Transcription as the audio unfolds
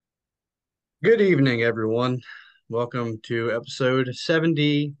Good evening, everyone. Welcome to episode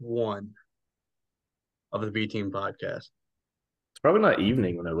 71 of the B Team podcast. It's probably not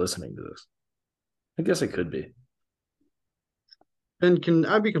evening when they're listening to this. I guess it could be. And can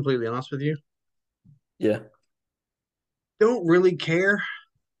I be completely honest with you? Yeah. Don't really care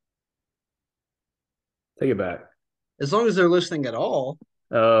Take it back. as long as they're listening at all.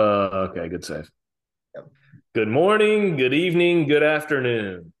 Okay. Good save. Yep. Good morning, good evening, good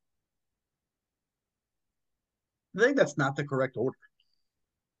afternoon. I think that's not the correct order.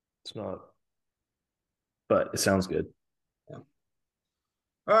 It's not, but it sounds good. Yeah.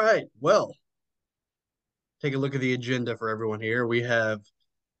 All right. Well, take a look at the agenda for everyone here. We have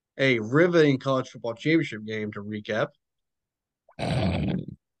a riveting college football championship game to recap.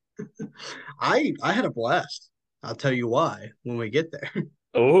 I had a blast. I'll tell you why when we get there.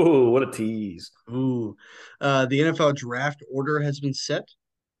 Oh, what a tease. Ooh. The NFL draft order has been set.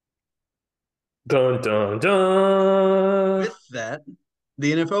 Dun, dun, dun. With that,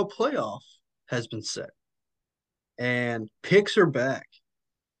 the NFL playoff has been set and picks are back.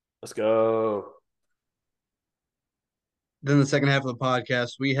 Let's go. Then the second half of the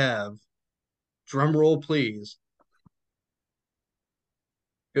podcast, we have drum roll, please.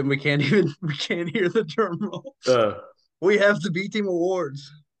 And we can't hear the drum roll. Uh, We have the B Team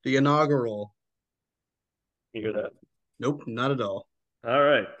Awards, the inaugural. you hear that? Nope, not at all. All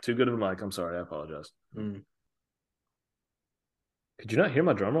right. Too good of a mic. I'm sorry. I apologize. Mm, Could you not hear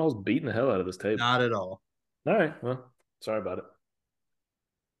my drum rolls beating the hell out of this table? not at all. All right. Well, sorry about it.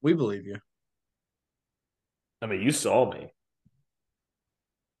 We believe you. I mean, you saw me.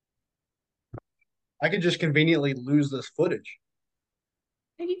 I could just conveniently lose this footage.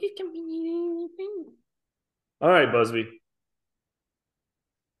 All right, Busby.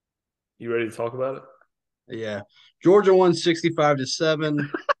 You ready to talk about it? Yeah. Georgia won 65-7.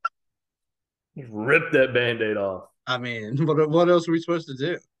 Rip that band-aid off. I mean, what else are we supposed to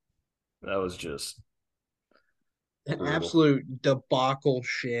do? That was just An brutal. absolute debacle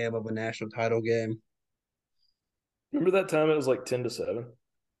sham of a national title game. Remember that time it was like 10-7?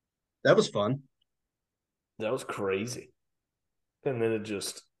 That was fun. That was crazy. And then it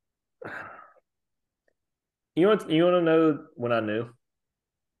just you want to know when I knew?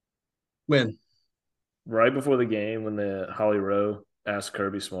 When? Right before the game when the Holly Rowe asked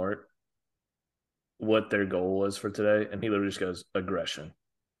Kirby Smart what their goal was for today, and he literally just goes, aggression.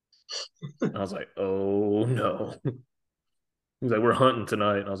 And I was like, oh no. He's like, we're hunting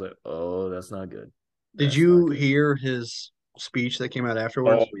tonight. And I was like, oh, that's not good. Did That's not you good. hear his speech that came out Oh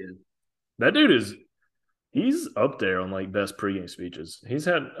afterwards? yeah. That dude is he's up there on like best pregame speeches. He's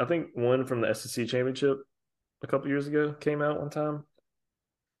had I think one from the SEC championship a couple years ago came out one time.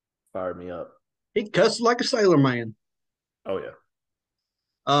 Fired me up. He cussed like a sailor man. Oh yeah.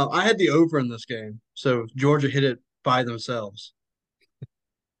 I had the over in this game, so Georgia hit it by themselves.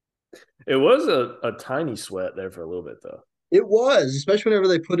 It was a tiny sweat there for a little bit though. It was, especially whenever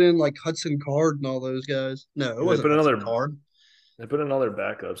they put in like Hudson Card and all those guys. No, it They wasn't put Hudson another Card. they put in all their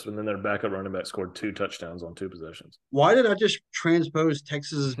backups, and then their backup running back scored two touchdowns on two possessions. Why did I just transpose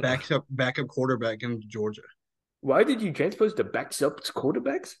Texas's backup quarterback into Georgia? Why did you transpose to backs up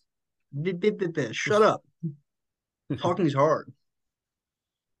quarterbacks? Shut up. Talking's hard.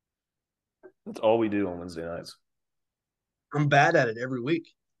 That's all we do on Wednesday nights. I'm bad at it every week.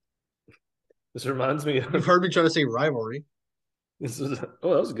 This reminds me You've of heard me try to say rivalry. this is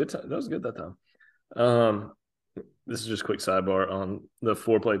oh that was a good time. That was good that time. Um, this is just a quick sidebar on the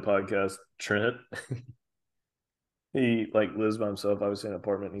foreplay podcast. Trent, he like lives by himself, obviously in an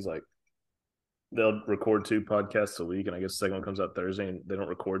apartment. And he's like, they'll record two podcasts a week, and I guess the second one comes out Thursday, and they don't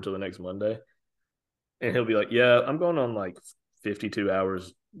record till the next Monday. And he'll be like, "Yeah, I'm going on like 52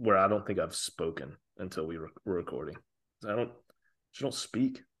 hours where I don't think I've spoken until we're recording. I don't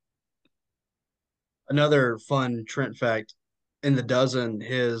speak." Another fun Trent fact in the dozen,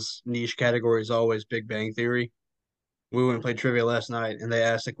 his niche category is always Big Bang Theory. We went and played trivia last night, and they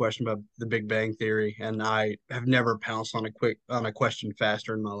asked a question about the Big Bang Theory, and I have never pounced on a question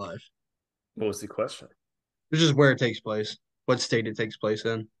faster in my life. What was the question? It's just where it takes place, what state it takes place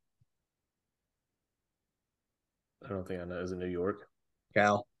in. I don't think I know. Is it New York?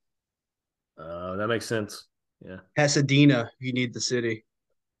 Cal. That makes sense. Yeah, Pasadena, you need the city.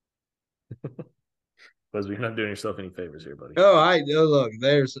 because you're not doing yourself any favors here, buddy. Oh, look,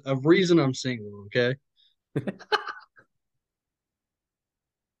 there's a reason I'm single, okay?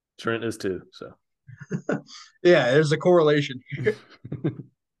 Trent is too. So, Yeah, there's a correlation.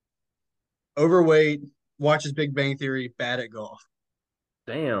 Overweight, watches Big Bang Theory, bad at golf,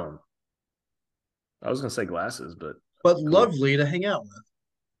 damn. I was gonna say glasses, but but cool. lovely to hang out with.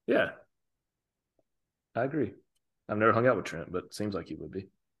 Yeah, I agree. I've never hung out with Trent, but it seems like he would be.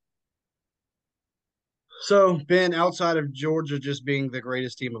 So, Ben, outside of Georgia just being the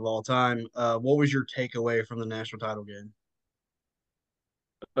greatest team of all time, what was your takeaway from the national title game?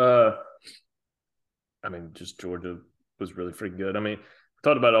 Uh, I mean, just Georgia was really freaking good. I mean, we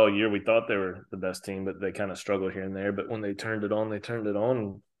talked about it all year. We thought they were the best team, but they kind of struggled here and there. But when they turned it on, they turned it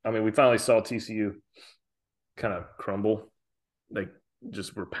on. I mean, we finally saw TCU kind of crumble. They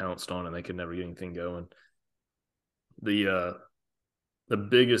just were pounced on, and they could never get anything going. The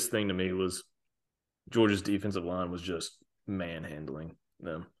biggest thing to me was Georgia's defensive line was just manhandling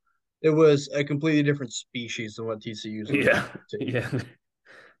them. It was a completely different species than what TCU's been Yeah, accustomed to. yeah.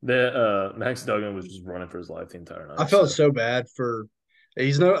 The Max Duggan was just running for his life the entire I night. felt So so bad for.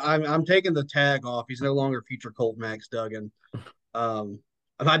 He's no. I'm taking the tag off. He's no longer future Colt Max Duggan. Um,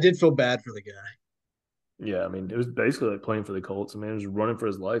 I did feel bad for the guy. yeah, I mean, it was basically like playing for the Colts. I mean, he was running for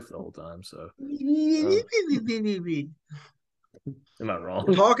his life the whole time. So, uh, am I We're wrong?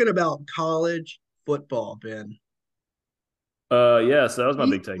 talking about college football, Ben. Yeah. So that was my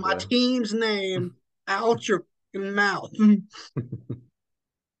big Keep my takeaway. team's name out your mouth.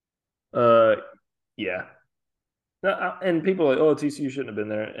 uh, yeah. And people are like, oh, TCU shouldn't have been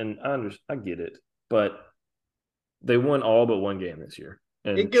there, and I get it, but they won all but one game this year,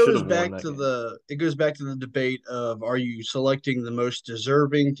 It and should goes have won back that to game. the debate of, are you selecting the most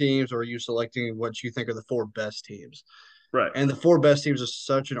deserving teams, or are you selecting what you think are the four best teams? Right. And the four best teams is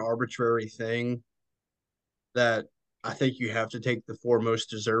such an arbitrary thing that I think you have to take the four most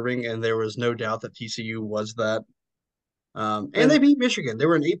deserving, and there was no doubt that TCU was that. And they And beat Michigan. They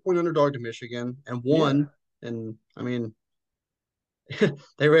were an 8 point underdog to Michigan and yeah, won. And I mean,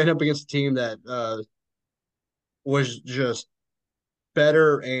 they ran up against a team that was just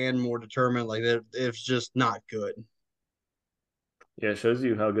better and more determined. Like it's just not good. yeah, it shows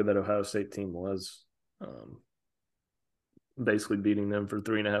you how good that Ohio State team was. Um, Basically beating them for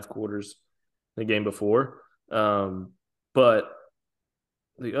 3.5 quarters the game before. But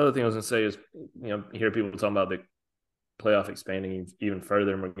the other thing I was going to say is, hear people talking about the playoff expanding even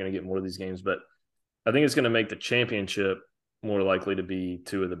further, and we're going to get more of these games. But I think it's going to make the championship more likely to be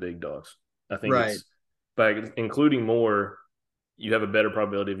two of the big dogs. I think Right. it's by including more, you have a better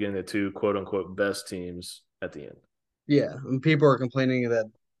probability of getting the two quote unquote best teams at the end. Yeah. And people are complaining that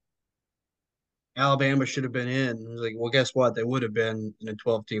Alabama should have been in. It's like, well, guess what? They would have been in a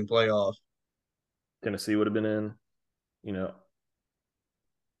 12-team playoff. Tennessee would have been in, you know,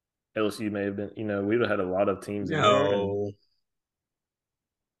 LSU may have been, we would have had a lot of teams in there. And No.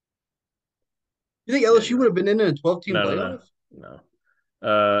 You think yeah, LSU you're would right. have been in a 12-team No, no, no, playoff? no.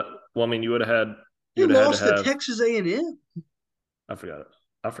 Well, I mean, you They would have had to lost to have. Texas A&M. I forgot it.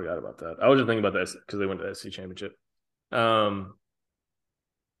 I forgot about that. I was just thinking about that because they went to the SC championship. Um,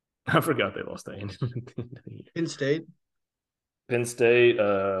 I forgot they lost that. Penn State. Penn State,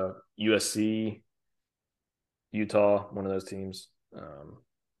 USC, Utah, one of those teams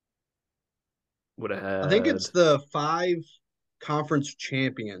would have I think it's had. the five conference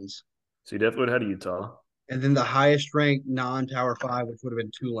champions, So you definitely would have had Utah, and then the highest ranked non-Power Five, which would have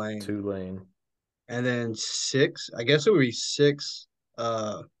been Tulane, Tulane. and then six. I guess it would be six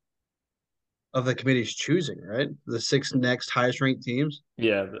uh, of the committee's choosing, right? The six next highest ranked teams.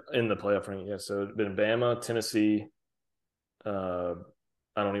 Yeah, in the playoff ranking. Yeah, so it'd been Bama, Tennessee. Uh,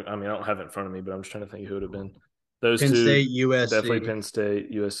 I don't even. I mean, I don't have it in front of me, but I'm just trying to think who would have been. Those Penn two, State, definitely USC, Penn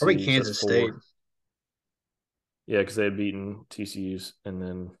State, probably USC. So that's Kansas State, four. Yeah, because they had beaten TCU's, and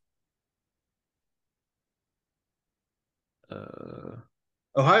then uh,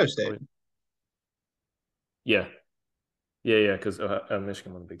 Ohio State. wait, yeah, yeah, because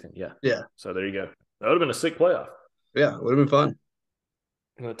Michigan won the Big Ten. Yeah, Yeah, so there you go. That would have been a sick playoff. yeah, would have been fun.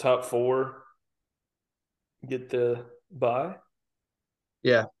 And the top four get the bye.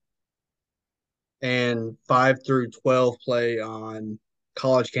 Yeah, and 5 through 12 play on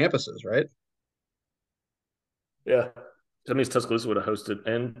college campuses, right? Yeah, that means Tuscaloosa would have hosted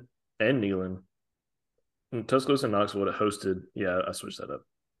and Neyland. And Tuscaloosa and Knoxville would have hosted. Yeah, I switched that up.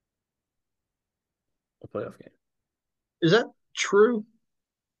 A playoff game. Is that true?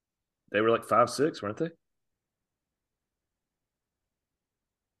 They were like 5-6, weren't they?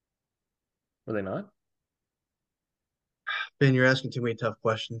 Were they not? Ben, you're asking too many tough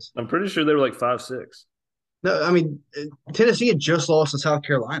questions. I'm pretty sure they were like 5-6. No, I mean Tennessee had just lost to South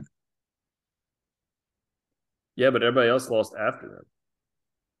Carolina. Yeah, but everybody else lost after them.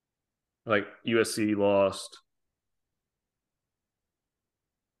 Like USC lost,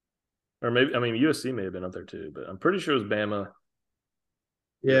 or maybe I mean USC may have been up there too, but I'm pretty sure it was Bama.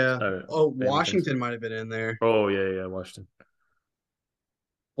 US, Yeah. Oh, Bama, Tennessee. Washington might have been in there. Oh yeah, yeah, Washington.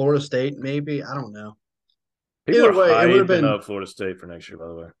 Florida State, maybe. I don't know. People Either are way, it would have hyping been. up Florida State for next year, by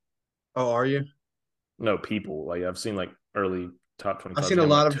the way. Oh, are you? No, people. Like I've seen like early top I've 25s seen a name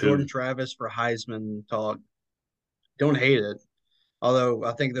lot like of Jordan two. Travis for Heisman talk. Don't hate it. Although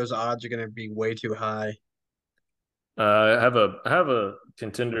I think those odds are going to be way too high. I have a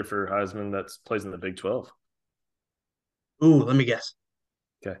contender for Heisman that plays in the Big 12. Ooh, let me guess.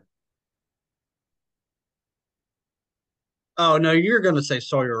 Okay. Oh no, you're going to say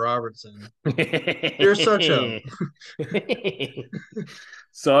Sawyer Robertson. You're such a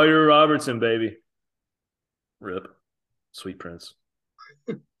Sawyer Robertson, baby. Rip. Sweet Prince.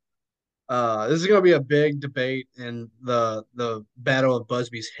 This is going to be a big debate in the battle of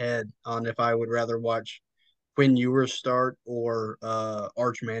Busby's head on if I would rather watch Quinn Ewers start or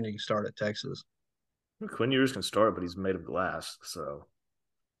Arch Manning start at Texas. Quinn Ewers can start, but he's made of glass. So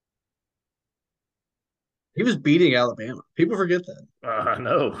He was beating Alabama. People forget that. I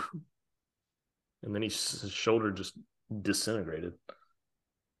know. And then his shoulder just disintegrated.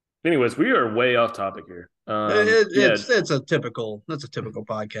 Anyways, we are way off topic here. Yeah, It's a typical that's a typical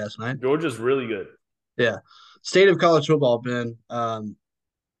podcast night. Georgia's really good. Yeah, state of college football, Ben.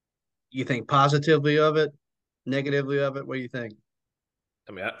 You think positively of it, negatively of it? What do you think?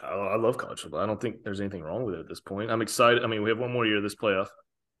 I mean, I love college football. I don't think there's anything wrong with it at this point. I'm excited. I mean, we have one more year of this playoff.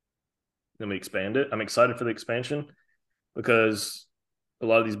 Then we expand it. I'm excited for the expansion because a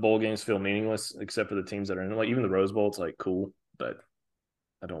lot of these bowl games feel meaningless except for the teams that are in it. Like even the Rose Bowl, it's like cool, but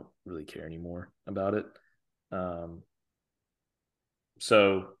I don't really care anymore about it. Um,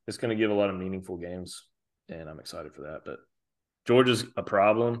 so it's going to give a lot of meaningful games, and I'm excited for that. But Georgia's a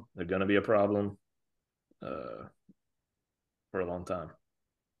problem. They're going to be a problem uh, for a long time.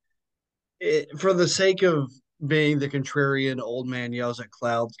 For the sake of being the contrarian old man yells at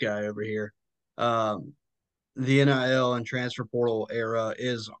clouds guy over here, um, the NIL and transfer portal era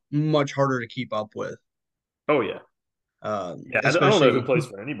is much harder to keep up with. Oh yeah, yeah. I don't know who Especially plays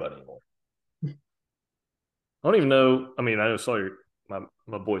for anybody anymore. I don't even know. I mean, I know Sawyer,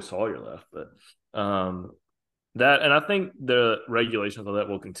 my boy Sawyer left, but that and I think the regulations of that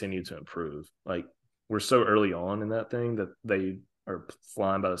will continue to improve. Like we're so early on in that thing that they are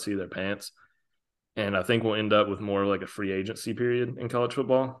flying by the seat of their pants, and I think we'll end up with more like a free agency period in college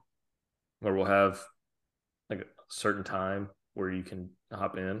football, where we'll have like a certain time where you can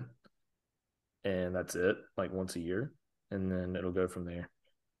hop in, and that's it, like once a year, and then it'll go from there.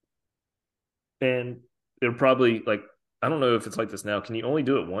 And it'll probably like I don't know if it's like this now. Can you only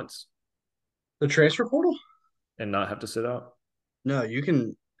do it once the transfer portal. and not have to sit out? No, you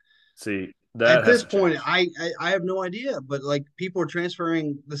can. See, At that has this to point, change. I have no idea, but like people are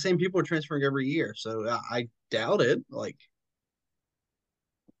transferring, the same people are transferring every year, so I doubt it. Like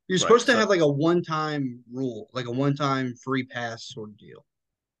you're Right. supposed to So have like a one time rule, like a one time free pass sort of deal.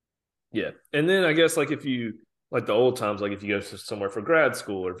 yeah. And then I guess like if you like the old times, like if you go somewhere for grad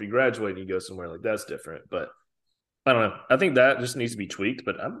school or if you graduate and you go somewhere like that's different. But I don't know. I think that just needs to be tweaked,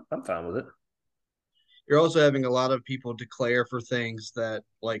 but I'm fine with it. You're also having a lot of people declare for things that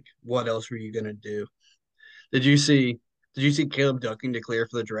like what else were you gonna do? Did you see did you see Caleb Ducking declare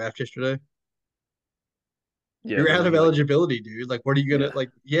for the draft yesterday? Yeah, You're but out did of he like eligibility, dude. Like what are you gonna yeah. like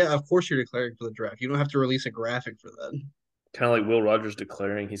yeah, of course you're declaring for the draft. You don't have to release a graphic for that. Kind of like Will Rogers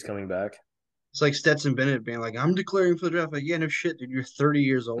declaring he's coming back. It's like Stetson Bennett being like, I'm declaring for the draft. Like, yeah, no shit, dude. You're 30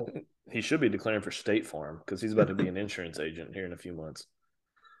 years old. He should be declaring for State Farm because he's about to be an insurance agent here in a few months.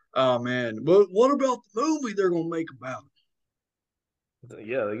 Oh man. What about the movie they're gonna make about it?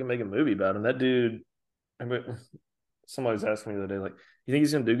 Yeah, they can make a movie about him. That dude, I mean, somebody was asking me the other day, like, you think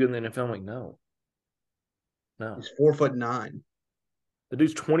he's gonna do good in the NFL? I'm like, no, no. He's 4'9". The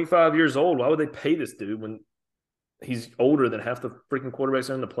dude's 25 years old. Why would they pay this dude when he's older than half the freaking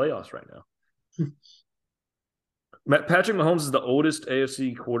quarterbacks in the playoffs right now? Patrick Mahomes is the oldest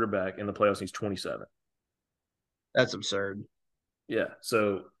AFC quarterback in the playoffs. He's 27. That's absurd. Yeah,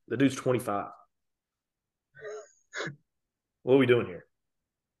 so the dude's 25. What are we doing here?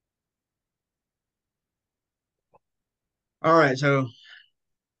 All right, so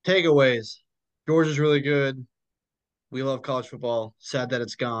takeaways. Georgia's really good. We love college football. Sad that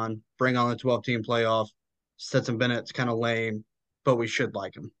it's gone. Bring on the 12-team playoff. Stetson Bennett's kind of lame, but we should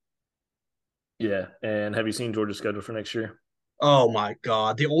like him. Yeah, and have you seen Georgia's schedule for next year? Oh my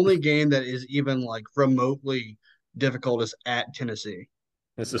God. The only game that is even like remotely difficult is at Tennessee.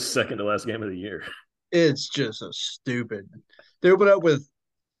 It's the second to last game of the year. It's just a stupid. They open up with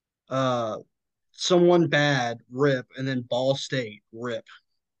uh someone bad, rip, and then Ball State, rip.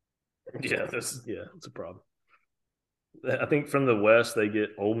 Yeah, it's a problem. I think from the West they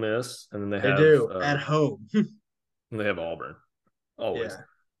get Ole Miss, and then They do at home. they have Auburn always. Yeah.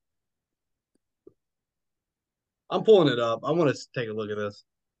 I'm pulling it up. I want to take a look at this.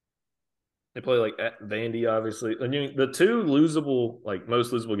 They play like at Vandy, obviously. And the two losable, like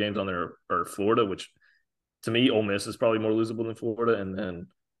most losable games on there are Florida, which to me, Ole Miss is probably more losable than Florida, and then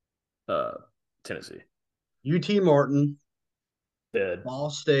uh, Tennessee. UT Martin, Dead, Ball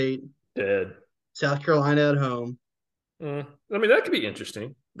State, dead. South Carolina at home. I mean, that could be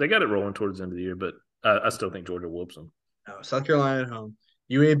interesting. They got it rolling towards the end of the year, but I still think Georgia whoops them. No, South Carolina at home.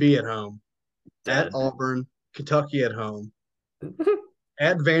 UAB at home. At Dead. Auburn. Kentucky at home.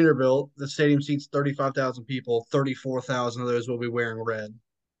 At Vanderbilt, the stadium seats 35,000 people. 34,000 of those will be wearing red.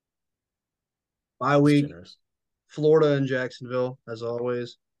 Bye That's week, generous. Florida and Jacksonville, as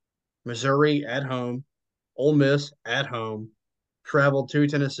always. Missouri at home. Ole Miss at home. Travel to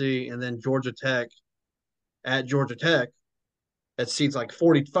Tennessee, and then Georgia Tech at Georgia Tech. That seats like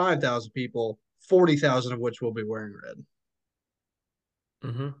 45,000 people, 40,000 of which will be wearing red.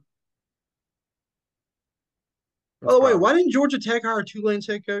 Mm-hmm. By That's the way, problem. why didn't Georgia Tech hire Tulane's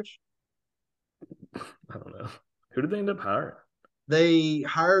head coach? I don't know. Who did they end up hiring? They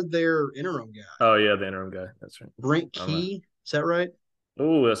hired their interim guy, Oh yeah, the interim guy. That's right. Brent I don't know. Key. Is that right?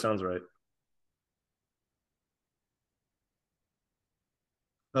 Oh, that sounds right.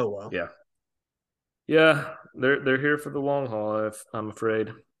 Oh well. Yeah, yeah. They're here for the long haul. I'm afraid.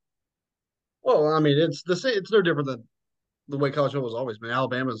 Well, I mean, it's the same. It's no different than the way college football has always been.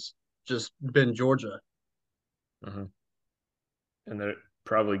 Alabama's just been Georgia. Mm-hmm. And they're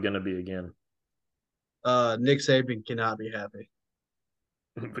probably going to be again. Nick Saban cannot be happy,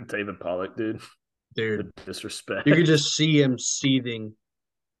 But David Pollock, dude, dude. the You could disrespect. just see him seething.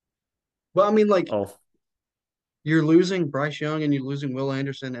 Well, I mean, like Oh, you're losing Bryce Young and you're losing Will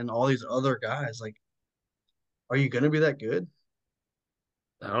Anderson and all these other guys. Like, are you going to be that good?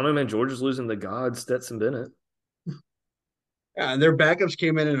 I don't know, man. Georgia's losing the god Stetson Bennett, Yeah, and their backups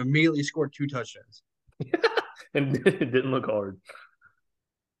came in and immediately scored two touchdowns. and it didn't look hard.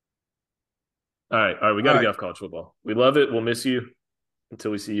 All right. We All got to right. get off college football. We love it. We'll miss you until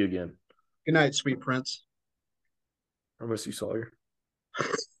we see you again. Good night, sweet prince. I miss you, Sawyer.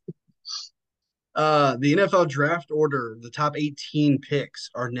 The NFL draft order, the top 18 picks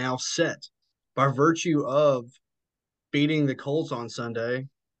are now set by virtue of beating the Colts on Sunday.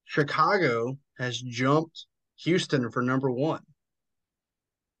 Chicago has jumped Houston for number one.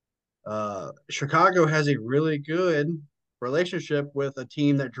 Chicago has a really good relationship with a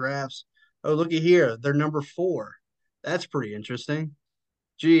team that drafts. Oh, looky here, they're number four. That's pretty interesting.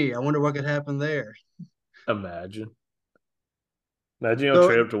 Gee, I wonder what could happen there. Imagine. Imagine you'll So,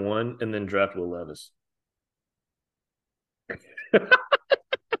 trade up to one and then draft Will Levis.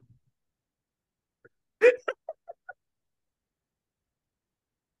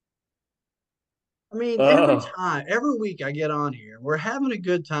 I mean, Oh, every week I get on here, we're having a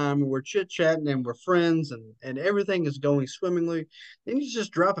good time and we're chit chatting and we're friends and everything is going swimmingly. Then you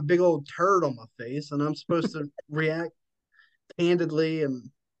just drop a big old turd on my face and I'm supposed to react candidly and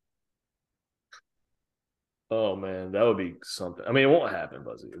oh man, that would be something. I mean, it won't happen,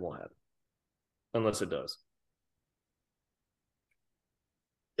 Buzzy. It won't happen unless it does.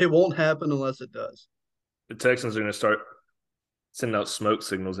 it won't happen unless it does. The Texans are going to start sending out smoke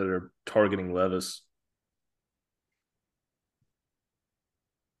signals that are targeting Levis.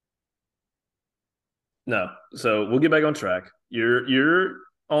 No, so we'll get back on track. You're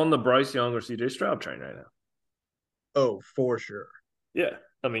on the Bryce Young or CJ Stroud train right now. Oh, for sure. Yeah,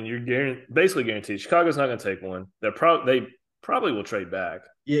 I mean you're basically guaranteed. Chicago's not going to take one. They probably will trade back.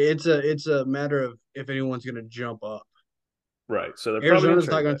 Yeah, it's a matter of if anyone's going to jump up. Right, so they're probably going to Arizona's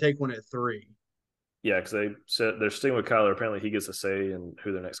not trade going back. to take one at three. Yeah, because they said they're sticking with Kyler. Apparently, he gets a say in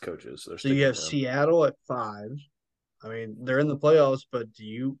who their next coach is. So they're So you sticking have with him. Seattle at five. I mean, they're in the playoffs, but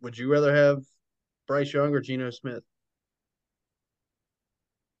would you rather have Bryce Young or Geno Smith?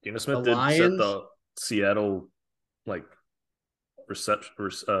 Dino The Smith did set Lions, the Seattle like reception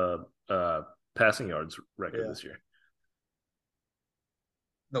passing yards record yeah. this year.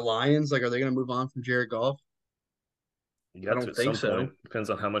 The Lions, like, are they going to move on from Jared Goff? You I got to don't at think some so. point. Depends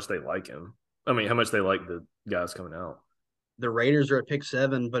on how much they like him. I mean, how much they like the guys coming out. The Raiders are at pick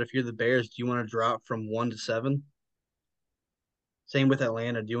seven, but if you're the Bears, do you want to drop from one to seven? Same with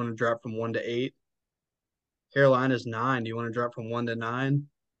Atlanta. Do you want to drop from one to eight? Carolina's nine. Do you want to drop from one to nine?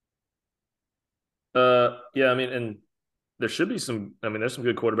 Yeah, I mean, and there should be some. I mean, there's some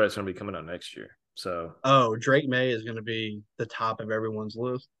good quarterbacks going to be coming out next year. So, Oh, Drake May is going to be the top of everyone's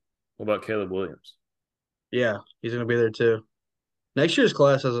list. what about Caleb Williams? Yeah, he's going to be there too. Next year's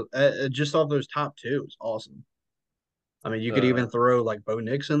class has just off those top two is awesome. I mean, you could even Uh, throw like Bo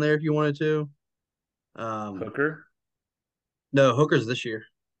Nix in there if you wanted to. Um, Hooker. no, Hooker's this year.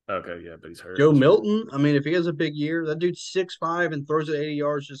 Okay, yeah, but he's hurt Joe this year. Milton, I mean, if he has a big year, that dude's 6'5" and throws it 80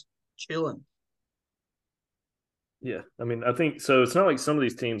 yards just chilling. Yeah, I mean, I think so. It's not like some of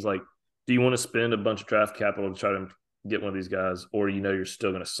these teams like, do you want to spend a bunch of draft capital to try to get one of these guys, or you're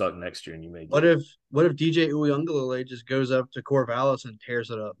still going to suck next year and you may What get if what if DJ Uyunglele just goes up to Corvallis and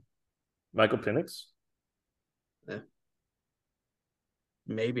tears it up? Michael Penix? Eh,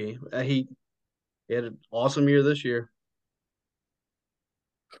 maybe he had an awesome year this year.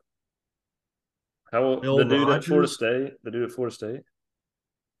 How the Bill dude at Florida Rogers, State? The dude at Florida State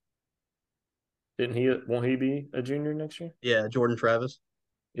didn't he? Won't he be a junior next year? yeah, Jordan Travis.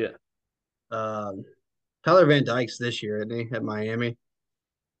 Yeah, Um, Tyler Van Dyke's this year, isn't he, at Miami?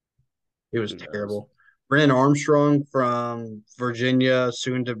 He was who knows? terrible. Brennan Armstrong from Virginia,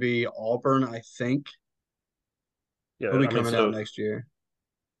 soon to be Auburn, I think. He'll Yeah, be I mean, coming out so next year.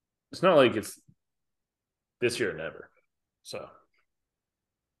 it's not like it's this year or never. So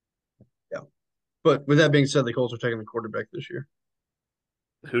Yeah. But with that being said, the Colts are taking the quarterback this year.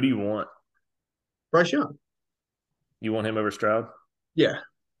 who do you want? Bryce Young. You want him over Stroud? Yeah.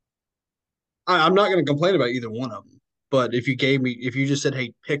 I'm not going to complain about either one of them. But if you just said,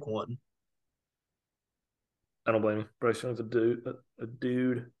 hey, pick one, I don't blame you. Bryce Young's a dude. A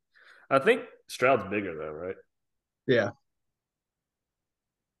dude. I think Stroud's bigger though, right? yeah,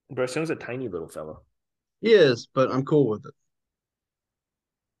 Bryce Young's a tiny little fellow. he is, but I'm cool with it.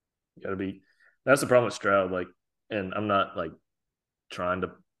 You got to be. That's the problem with Stroud. Like, and I'm not like trying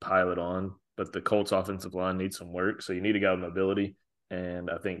to pile it on, but the Colts offensive line needs some work. So you need a guy with mobility, and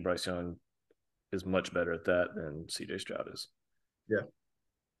I think Bryce Young is much better at that than CJ Stroud is. Yeah.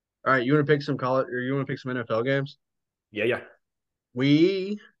 All right, you want to pick some college or you want to pick some NFL games? Yeah, yeah.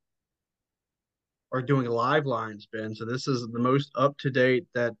 We are doing live lines, Ben. So this is the most up to date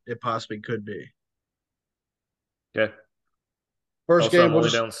that it possibly could be. Okay. First Also, game, I'm we'll only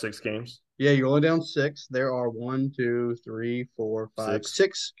just down 6 games. yeah, you're only down six. There are one, two, three, four, five, 6.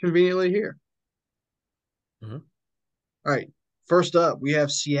 six conveniently here. Mm-hmm. All right. First up, we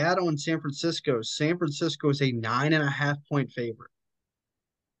have Seattle and San Francisco. San Francisco is a 9.5 point favorite.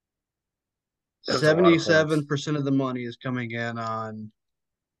 That's a lot of 77% points. of the money is coming in on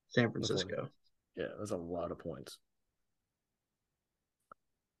San The 49. Francisco. Yeah, that's a lot of points.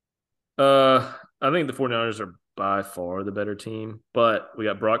 I think the 49ers are by far the better team, but we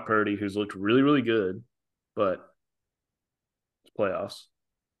got Brock Purdy, who's looked really, really good, but it's playoffs.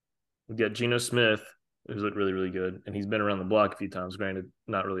 We got Geno Smith, who's looked really, really good, and he's been around the block a few times. Granted,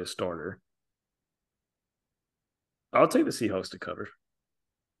 not really a starter. I'll take the Seahawks to cover.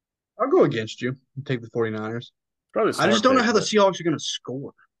 I'll go against you and take the 49ers. Probably a I just smart don't know pick, how the but Seahawks are going to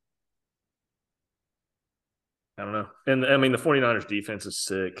score. I don't know. And I mean, the 49ers defense is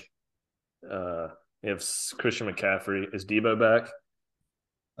sick. Uh, you have Christian McCaffrey. Is Debo back?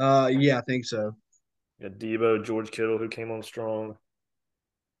 Yeah, I think so. You got Debo, George Kittle, who came on strong.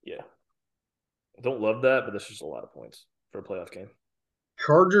 Yeah. I don't love that, but that's just a lot of points for a playoff game.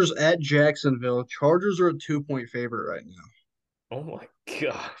 Chargers at Jacksonville. Chargers are a 2 point favorite right now. Oh my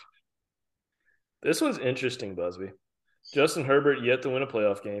God. This one's interesting, Busby. Justin Herbert yet to win a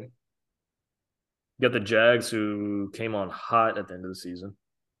playoff game. You got the Jags who came on hot at the end of the season.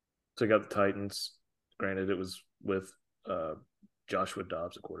 So you got the Titans. Granted, it was with uh, Joshua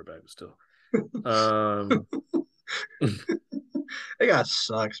Dobbs, a quarterback, but still. Um, That guy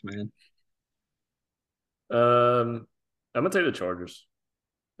sucks, man. I'm gonna take the Chargers.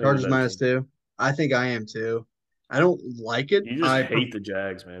 I think they're a Chargers better minus team. two. I think I am too. I don't like it. You just hate the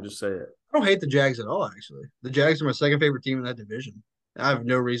Jags, man. Just say it. I don't hate the Jags at all, actually. The Jags are my second favorite team in that division. I have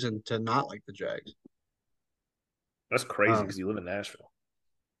no reason to not like the Jags. That's crazy Um, because you live in Nashville.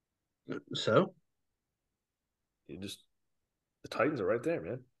 so You just the Titans are right there,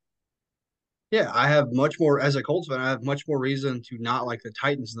 man. yeah, I have much more as a Colts fan. I have much more reason to not like the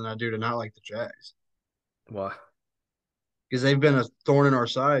Titans than I do to not like the Jags Why? because they've been a thorn in our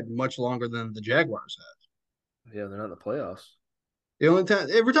side much longer than the Jaguars have. Yeah, they're not in the playoffs. The only time,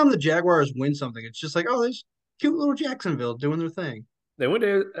 every time the Jaguars win something, it's just like, oh, there's cute little Jacksonville doing their thing. They went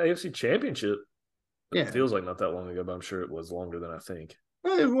to AFC Championship. It Yeah, feels like not that long ago, but I'm sure it was longer than I think.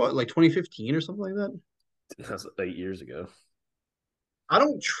 what like 2015 or something like that. That's 8 years ago. I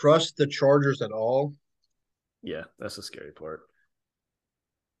don't trust the Chargers at all. Yeah, that's the scary part.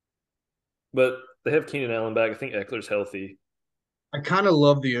 But they have Keenan Allen back. I think Eckler's healthy. I kind of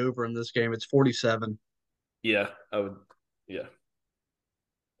love the over in this game. It's 47. Yeah, I would. Yeah,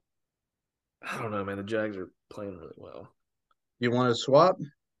 I don't know, man. The Jags are playing really well. You want to swap?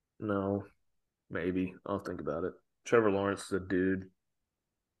 No, maybe I'll think about it. Trevor Lawrence is a dude.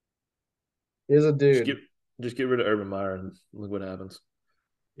 Here's a Just get dude. just get rid of Urban Meyer and look what happens.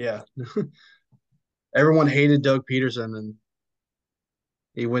 Yeah. Everyone hated Doug Peterson, and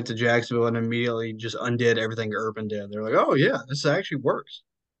he went to Jacksonville and immediately just undid everything Urban did. They're like, oh, yeah, this actually works.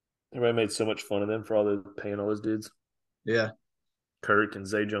 Everybody made so much fun of them for all the paying all those dudes, Yeah. Kirk and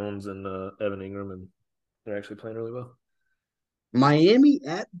Zay Jones and Evan Ingram, and they're actually playing really well. Miami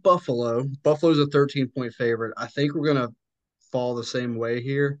at Buffalo. Buffalo's a 13-point favorite. I think we're going to fall the same way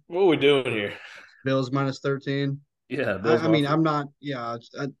here. What are we doing here? Bills minus 13. Yeah, Bills I mean, Mafia. I'm not, yeah.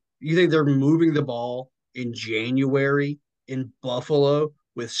 You think they're moving the ball in January in Buffalo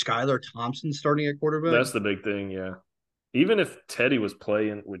with Skylar Thompson starting at quarterback? That's the big thing. Yeah, even if Teddy was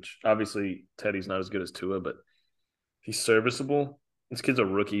playing, which obviously Teddy's not as good as Tua, but he's serviceable. This kid's a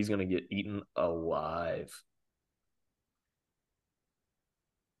rookie. He's going to get eaten alive.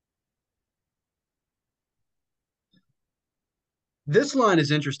 This line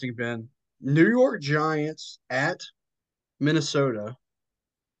is interesting, Ben. New York Giants at Minnesota.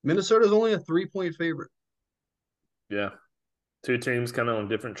 Minnesota's only a 3-point favorite. Yeah, two teams kind of on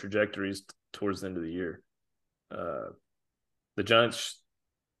different trajectories towards the end of the year. The Giants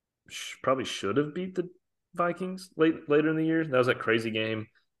probably should have beat the Vikings later in the year. That was that crazy game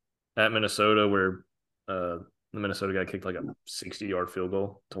at Minnesota where the Minnesota guy kicked like a 60-yard field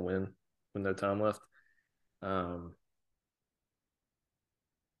goal to win with no time left. Um,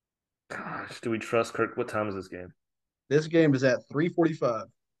 Gosh, do we trust Kirk? What time is this game? This game is at 3:45.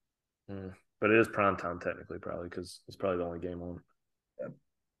 But it is prime time technically, probably because it's probably the only game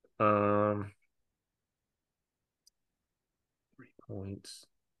on. Um, 3 points.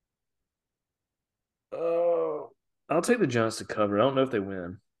 Oh, I'll take the Giants to cover. I don't know if they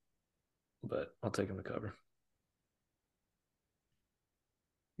win, but I'll take them to cover.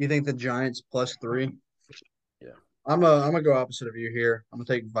 You think the Giants plus 3? Yeah. I'm gonna go opposite of you here. I'm gonna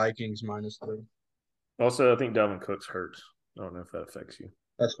take Vikings minus 3. Also, I think Dalvin Cook's hurt. I don't know if that affects you.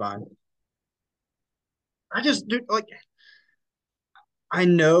 That's fine. I just do like I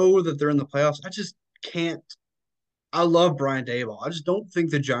know that they're in the playoffs. I just can't. I love Brian Daboll. I just don't think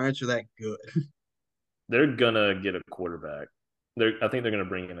the Giants are that good. They're gonna get a quarterback. I think they're gonna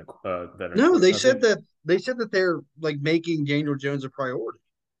bring in a veteran No, quarterback. I think they said that they're like making Daniel Jones a priority.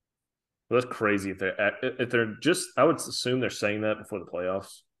 well, that's crazy if they're just. I would assume they're saying that before the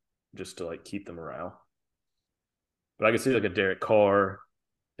playoffs, just to like keep the morale. But I could see like a Derek Carr,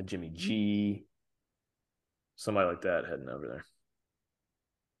 a Jimmy G, somebody like that heading over there.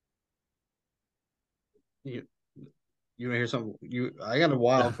 You you want to hear something? I got a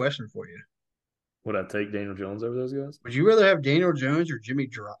wild question for you. Would I take Daniel Jones over those guys? Would you rather have Daniel Jones or Jimmy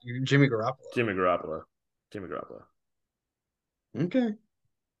Garoppolo? Jimmy Garoppolo. Jimmy Garoppolo. Okay.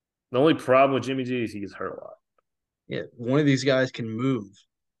 The only problem with Jimmy G is he gets hurt a lot. Yeah, one of these guys can move.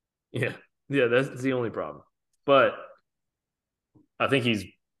 Yeah. Yeah, that's the only problem. But I think he's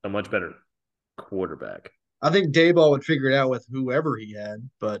a much better quarterback. I think Dayball would figure it out with whoever he had,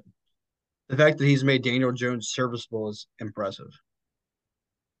 but the fact that he's made Daniel Jones serviceable is impressive.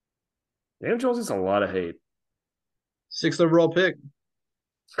 Daniel Jones gets a lot of hate. Sixth overall pick.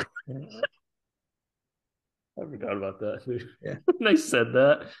 I forgot about that. Dude. Yeah. When they said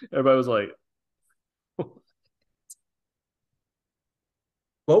that, everybody was like,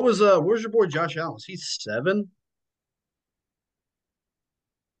 Where's your boy Josh Allen? Is he 7?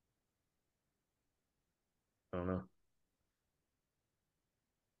 I don't know.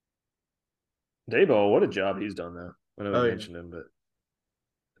 Dayball, what a job he's done though. I know we Oh yeah. mentioned him, but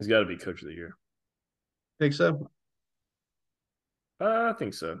he's got to be coach of the year. Think so? I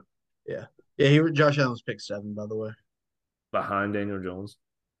think so. Yeah. Yeah, Josh Allen was picked 7, by the way. Behind Daniel Jones.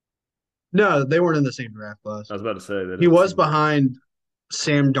 No, they weren't in the same draft class. I was about to say that He doesn't was seem right. behind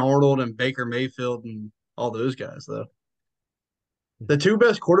Sam Darnold and Baker Mayfield and all those guys, though. The two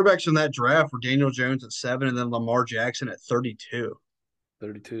best quarterbacks in that draft were Daniel Jones at 7 and then Lamar Jackson at 32.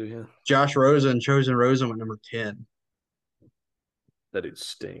 32, yeah. Josh Rosen, Chosen Rosen went number 10. That dude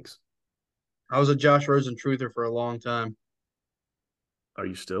stinks. I was a Josh Rosen truther for a long time. Are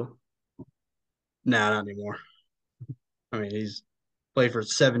you still? Nah, not anymore. I mean, he's played for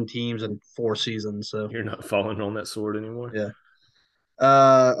 7 teams and 4 seasons, so You're not falling on that sword anymore? yeah.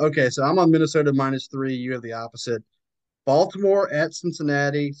 Okay, so I'm on Minnesota minus 3. You have the opposite. Baltimore at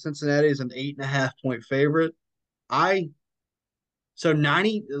Cincinnati. Cincinnati is an 8.5-point favorite. I so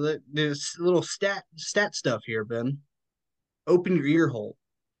 90. There's little stat stuff here, Ben. Open your ear hole.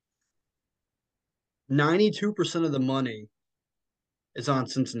 92% of the money is on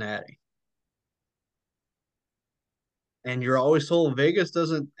Cincinnati. And you're always told Vegas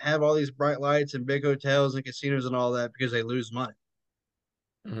doesn't have all these bright lights and big hotels and casinos and all that because they lose money.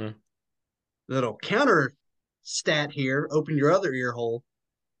 Mm-hmm. Little counter stat here, open your other ear hole.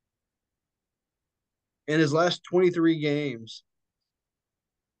 In his last 23 games,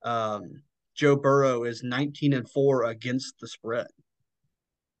 um, Joe Burrow is 19-4 against the spread.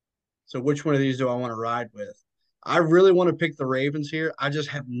 So which one of these do I want to ride with? I really want to pick the Ravens here. I just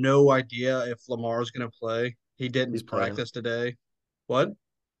have no idea if Lamar is going to play. He He's didn't playing. practice today. What?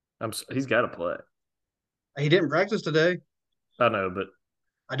 He's got to play. He didn't practice today. I know, but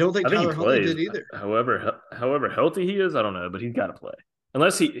I don't think I think he Tyler Huntley plays. did either. However healthy he is, I don't know, but he's got to play.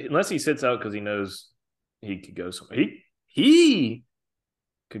 Unless he sits out because he knows he could go somewhere. He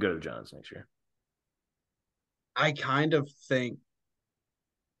could go to the Giants next year. I kind of think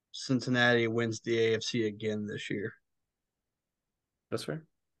Cincinnati wins the AFC again this year. That's fair.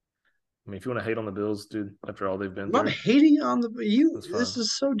 I mean, if you want to hate on the Bills, dude, after all they've been I'm not through, hating on the you. that's fine. This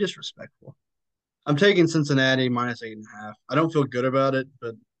is so disrespectful. I'm taking Cincinnati minus 8.5. I don't feel good about it,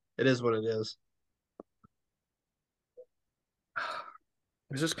 but it is what it is.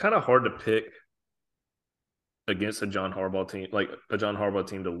 It's just kind of hard to pick against a John Harbaugh team, like a John Harbaugh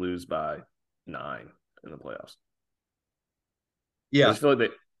team to lose by 9 in the playoffs. I Yeah, just feel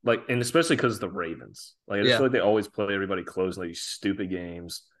like and especially because the Ravens, I just yeah. feel like they always play everybody close in these stupid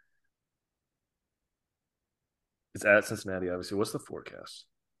games. It's at Cincinnati, obviously. What's the forecast?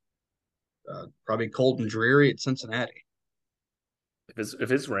 Probably cold and dreary at Cincinnati.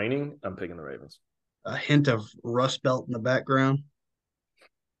 If it's raining, I'm picking the Ravens. A hint of Rust Belt in the background.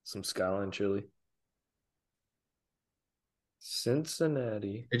 Some skyline chili.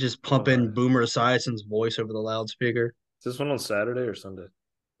 Cincinnati. They just pump Ohio. in Boomer Esiason's voice over the loudspeaker. Is this one on Saturday or Sunday?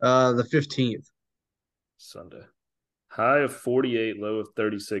 The 15th. Sunday. High of 48, low of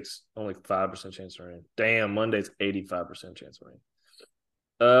 36, only 5% chance of rain. Damn, Monday's 85% chance of rain.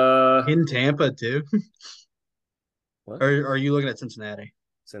 In Tampa too. What? Or are you looking at Cincinnati?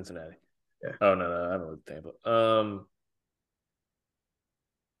 Cincinnati. Yeah. Oh no, I haven't looked at Tampa.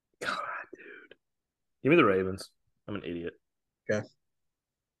 God, dude. Give me the Ravens. I'm an idiot. Okay.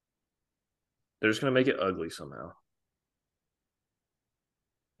 They're just gonna make it ugly somehow.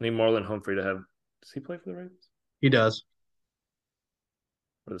 I need Marlon Humphrey to have. Does he play for the Ravens He does.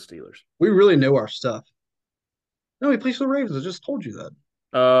 or the Steelers? We really know our stuff. No, he plays for the Ravens. I just told you that.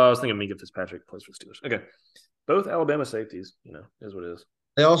 I was thinking Minka Fitzpatrick plays for the Steelers. Okay, both Alabama safeties. Is what it is.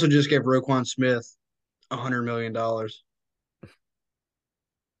 They also just gave Roquan Smith $100 million. All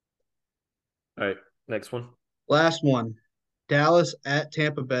right, next one. Last one. Dallas at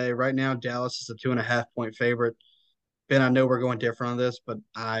Tampa Bay. Right now, Dallas is a 2.5 point favorite. Ben, I know we're going different on this, but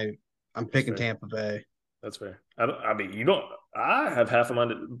I'm That's picking fair. Tampa Bay. That's fair. I mean, you don't. I have half a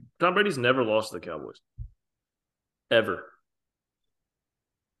mind. Tom Brady's never lost to the Cowboys ever,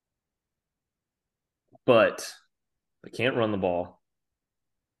 but they can't run the ball.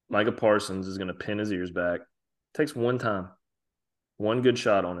 Micah Parsons is going to pin his ears back. Takes one time, one good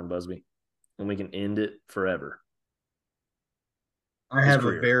shot on him, Busby, and we can end it forever. I His have a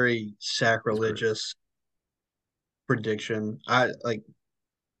career. very His career. sacrilegious prediction. I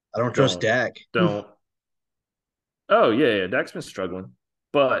don't trust Don't. Dak. Don't. Oh yeah. Dak's been struggling,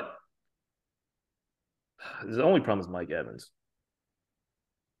 but the only problem is Mike Evans.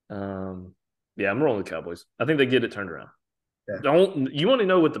 Yeah, I'm rolling the Cowboys. I think they get it turned around. Yeah. Don't you want to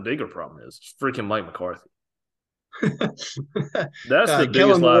know what the bigger problem is? It's freaking Mike McCarthy. That's the biggest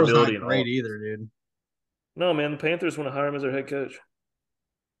Kellen Moore's liability not in all great of this. either, dude. No, man, the Panthers want to hire him as their head coach.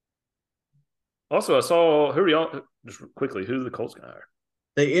 Also, I saw who are y'all just quickly, who the Colts gonna hire?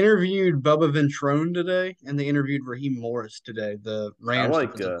 They interviewed Bubba Ventrone today, and they interviewed Raheem Morris today, the I Rams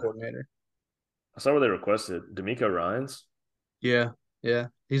like defensive coordinator. I saw where they requested D'Amico Ryans. Yeah, yeah.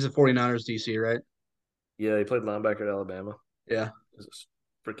 He's a 49ers DC, right? Yeah, he played linebacker at Alabama. Yeah. He's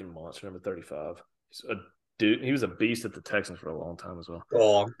a freaking monster, number 35. He's a dude. He was a beast at the Texans for a long time as well.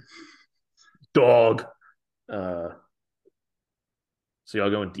 Dog. Dog. Uh, so y'all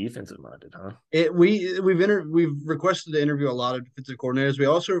going defensive minded, huh? We've requested to interview a lot of defensive coordinators. We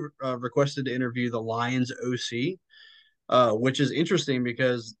also requested to interview the Lions OC, which is interesting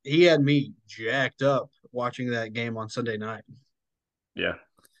because he had me jacked up watching that game on Sunday night. Yeah.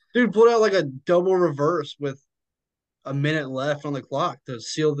 Dude pulled out like a double reverse with a minute left on the clock to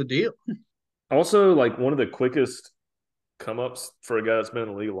seal the deal. Also, like one of the quickest come ups for a guy that's been in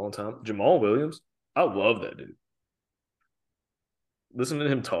the league a long time, Jamal Williams. I love that dude. Listening to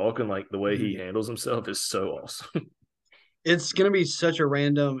him talk and like the way he handles himself is so awesome. It's gonna be such a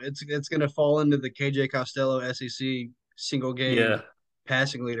random. It's gonna fall into the KJ Costello SEC single game Yeah.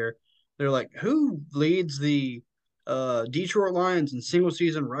 passing leader. They're like, who leads the Detroit Lions in single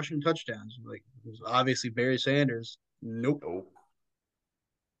season rushing touchdowns? Like, it was obviously Barry Sanders. Nope. Oh,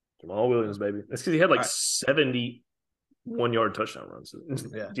 Jamal Williams, baby. That's because he had like All right. 71-yard touchdown runs.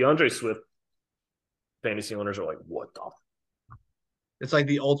 Yeah. DeAndre Swift fantasy owners are like, what the? It's like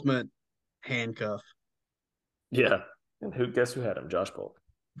the ultimate handcuff. Yeah. And guess who had him? Josh Polk.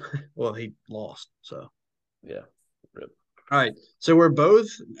 Well, he lost. So, Yeah. Rip. all right. So we're both.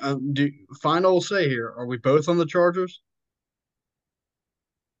 Final say here. Are we both on the Chargers?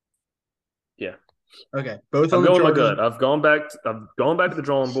 Yeah. Okay, both I'm on the going my Chargers. gut. I'm going back to the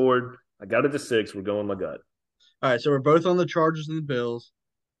drawing board. I got it to 6. We're going my gut. All right, so we're both on the Chargers and the Bills.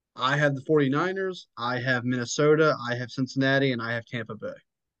 I have the 49ers. I have Minnesota. I have Cincinnati, and I have Tampa Bay.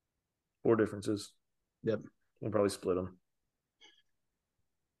 4 differences. Yep. We'll probably split them.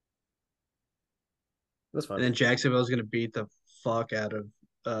 That's And fine. then Jacksonville's going to beat the fuck out of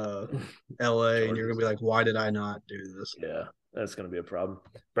LA, and you're going Chargers. to be like, why did I not do this? Yeah, that's going to be a problem.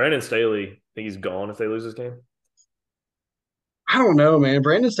 Brandon Staley, think he's gone if they lose this game? I don't know, man.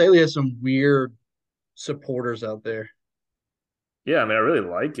 Brandon Staley has some weird supporters out there. Yeah, I mean, I really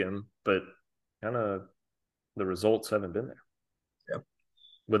like him, but kind of the results haven't been there Yep.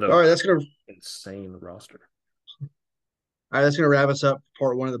 with All a right, that's gonna insane roster. all right, that's gonna wrap us up.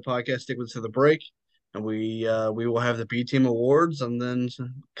 Part one of the podcast. Stick with us to the break, and we will have the B Team Awards, and then a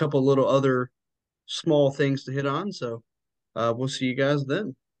couple little other small things to hit on. So we'll see you guys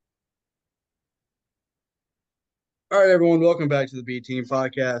then. All right, everyone, welcome back to the B Team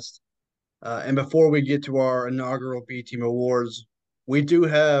Podcast. And before we get to our inaugural B Team Awards, we do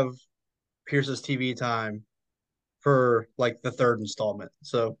have Pierce's TV time for like the third installment.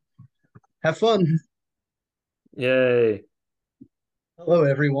 So have fun. Yay. Hello,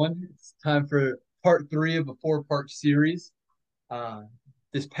 everyone. It's time for part three of a four-part series. Uh,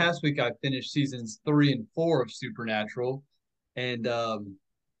 this past week, I finished seasons 3 and 4 of Supernatural, and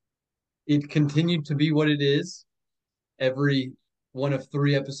it continued to be what it is. Every one of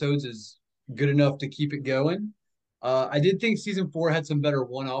 3 episodes is good enough to keep it going. I did think season 4 had some better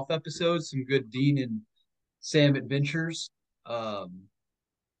one-off episodes, some good Dean and Sam adventures. Um,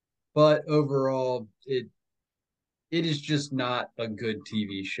 but overall, it is just not a good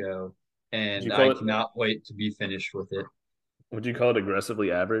TV show, Would you and I call it? cannot wait to be finished with it. Would you call it aggressively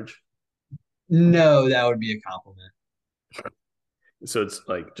average? No, that would be a compliment. So it's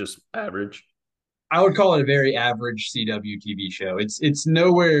like just average. I would call it a very average CW TV show. It's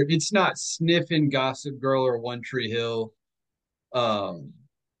nowhere. It's not sniffing Gossip Girl or One Tree Hill, um,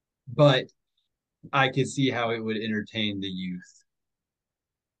 but I could see how it would entertain the youth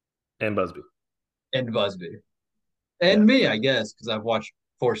And Busby. and Busby Yeah. and me, I guess, because I've watched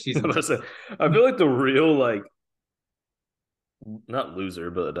 4 seasons of Listen, I feel like the real like not loser,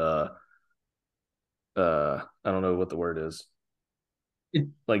 but I don't know what the word is. it.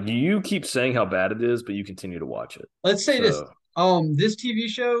 Like you keep saying how bad it is, but you continue to watch it. Let's say this. So This TV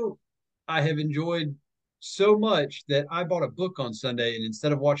show I have enjoyed so much that I bought a book on Sunday, and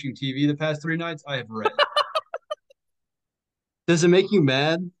instead of watching TV the past 3 nights, I have read. Does it make you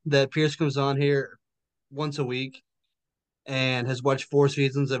mad that Pierce comes on here once a week and has watched 4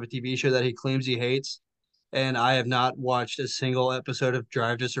 seasons of a TV show that he claims he hates, and I have not watched a single episode of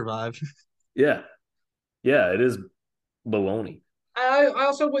Drive to Survive? yeah. Yeah, it is baloney. I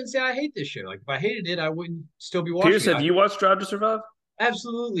also wouldn't say I hate this show. Like if I hated it, I wouldn't still be Pierce, watching it. have you watched Drive to Survive?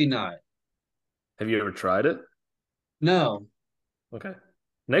 Absolutely not. Have you ever tried it? No, Okay. I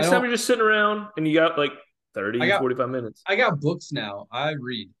Next time don't. you're just sitting around and you got like I 30, got 45 minutes. I got books now. I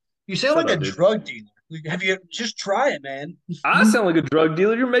read. You sound Shut like a up, dude. drug dealer. Like, have you just try it, man? I sound like a drug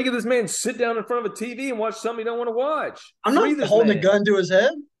dealer. You're making this man sit down in front of a TV and watch something he don't want to watch. I'm Free not this holding a man. gun to his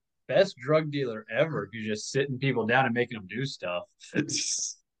head. Best drug dealer ever. If you're just sitting people down and making them do stuff.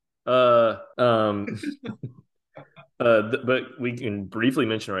 Uh, um, but we can briefly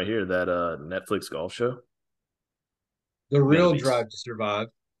mention right here that Netflix golf show. The Gonna real be Drive to Survive.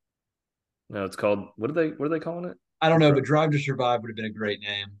 no, it's called what are they calling it? I don't I'm know, trying. but Drive to Survive would have been a great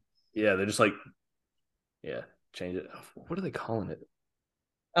name. Yeah, they're just like yeah, change it. What are they calling it?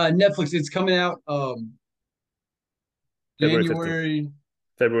 Netflix. It's coming out February 15th. January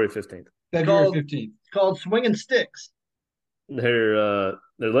February 15th. February Called 15th. it's called Swinging Sticks. They're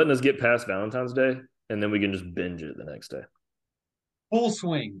letting us get past Valentine's Day and then we can just binge it the next day. Full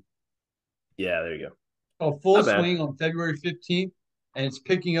swing. Yeah, there you go. Oh, full Not bad. swing on February 15th, and it's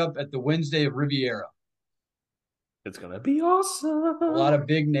picking up at the Wednesday of Riviera. It's gonna be A lot awesome. of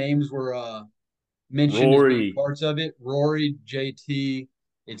big names were mentioned as being Rory, parts of it. Rory, JT.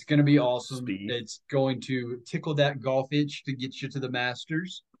 It's going to be awesome. Speed. It's going to tickle that golf itch to get you to the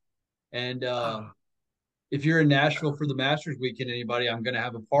Masters. And Oh, if you're in Nashville for the Masters weekend, anybody, I'm going to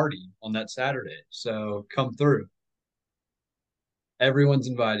have a party on that Saturday. So come through. Everyone's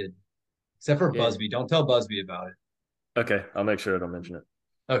invited, except for yeah. Busby. Don't tell Busby about it. Okay, I'll make sure I don't mention it.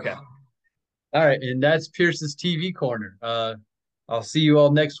 Okay. All right, and that's Pierce's TV corner. I'll see you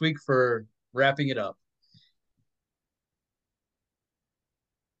all next week for wrapping it up.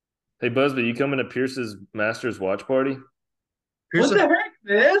 Hey Busby, you coming to Pierce's Masters watch party? Pierce, What the heck,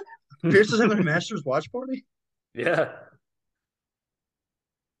 man? Pierce is having a Masters watch party. Yeah,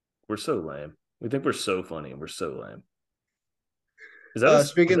 we're so lame. We think we're so funny and we're so lame. Is that a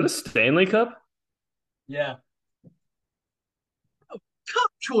Speaking Stanley Cup? Yeah.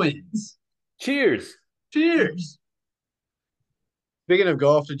 Cup twins. Cheers. Cheers. speaking of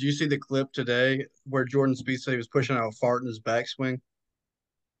golf, did you see the clip today where Jordan Spieth said he was pushing out a fart in his backswing?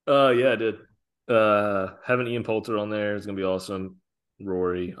 Yeah, I did. Having Ian Poulter on there is gonna be awesome.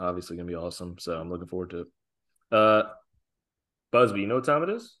 Rory, obviously gonna be awesome. So I'm looking forward to it. Uh Busby, you know what time it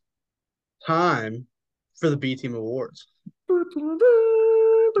is? Time for the B Team Awards.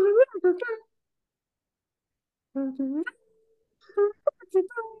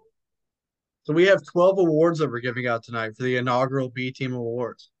 So we have 12 awards that we're giving out tonight for the inaugural B Team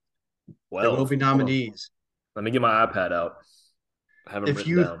Awards. There will 12. be Hold on. nominees. Let me get my iPad out. I have them If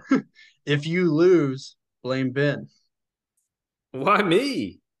written you down. if you lose, blame Ben. Why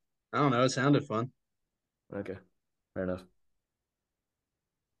me? I don't know, it sounded fun. Okay, fair enough.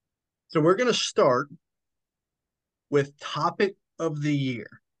 So we're gonna start with topic of the year.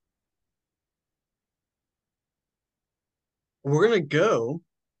 We're gonna go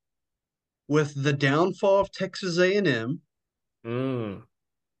with the downfall of Texas A&M, Mm,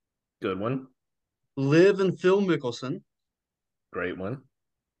 good one. Liv and Phil Mickelson, Great one.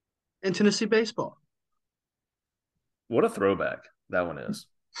 and Tennessee baseball. What a throwback that one is.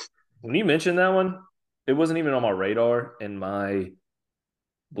 When you mentioned that one, it wasn't even on my radar, and my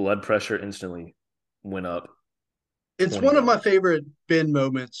blood pressure instantly went up It's 20 one of my numbers. favorite Ben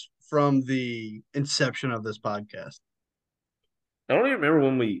moments from the inception of this podcast. I don't even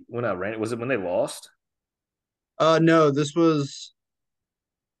remember when I ran it. Was it when they lost? No, this was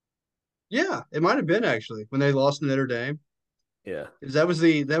yeah, it might have been actually when they lost to Notre Dame. Yeah. 'Cause that was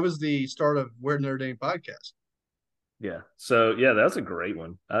the start of Where Notre Dame podcast. Yeah. So yeah, that's a great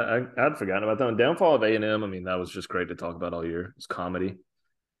one. I'd forgotten about that one. Downfall of A&M. I mean, that was just great to talk about all year. It's comedy.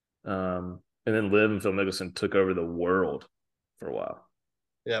 And then Liv and Phil Mickelson took over the world for a while.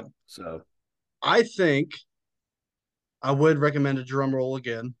 Yeah. So I think I would recommend a drum roll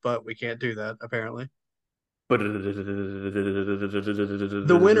again, but we can't do that apparently.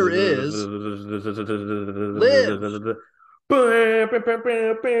 The winner is Liv.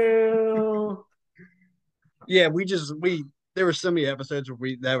 Yeah, we there were so many episodes where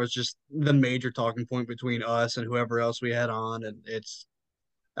we that was just the major talking point between us and whoever else we had on, and it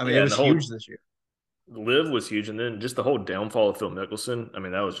Yeah, and was the huge whole this year. Liv was huge, and then just the whole downfall of Phil Mickelson. I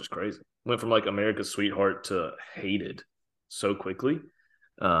mean, that was just crazy. Went from like America's sweetheart to hated so quickly.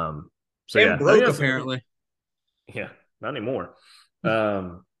 Um, so And yeah, I think broke that's apparently. yeah, not anymore.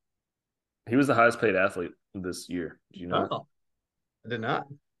 Um, he was the highest paid athlete this year. Did you know Oh, I did not.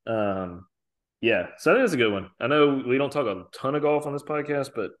 that? Yeah, so I think that's a good one. I know we don't talk a ton of golf on this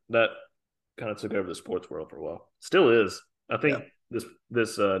podcast, but that kind of took over the sports world for a while. Still is. I Yeah. think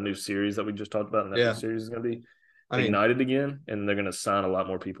this new series that we just talked about, the Netflix Yeah. series, is going to be I mean, ignited again, and they're going to sign a lot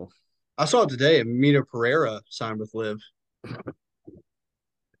more people. I saw it today. Mito Pereira signed with Liv.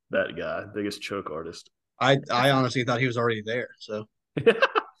 That guy, biggest choke artist. I honestly thought he was already there. So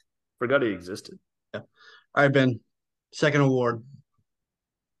Forgot he existed. yeah. All right, Ben. Second award.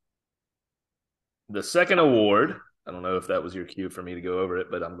 The second award, I don't know if that was your cue for me to go over it,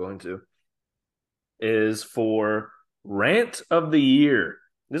 but I'm going to, is for Rant of the Year.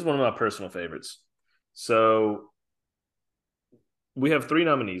 This is one of my personal favorites. So we have three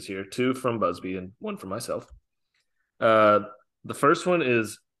nominees here, two from Busby and one from myself. Uh, the first one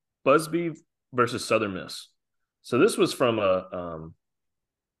is Busby versus Southern Miss. So this was from a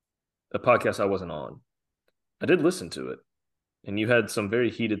podcast I wasn't on. I did listen to it, and you had some very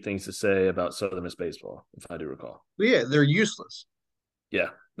heated things to say about Southern Miss baseball, if I do recall. But yeah, they're useless. Yeah,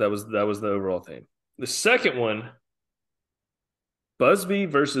 that was the overall theme. The second one, Busby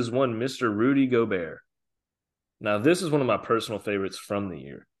versus one Mr. Rudy Gobert. Now, this is one of my personal favorites from the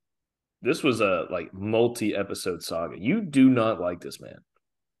year. This was a like multi-episode saga. You do not like this man.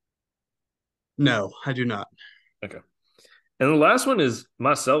 No, I do not. Okay. And the last one is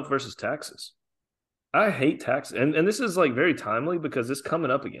myself versus taxes. I hate taxes. And this is like very timely because it's coming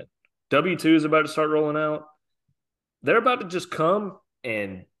up again. W-2 is about to start rolling out. They're about to just come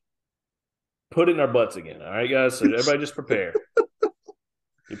and put it in our butts again. All right, guys. So everybody just prepare.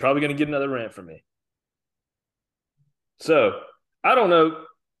 You're probably going to get another rant from me. So I don't know.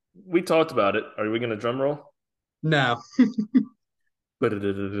 We talked about it. Are we going to drum roll? No.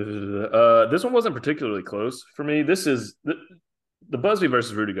 This one wasn't particularly close for me. This is the Busby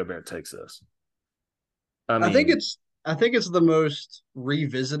versus Rudy Gobert takes this. I I think mean, it's I think it's the most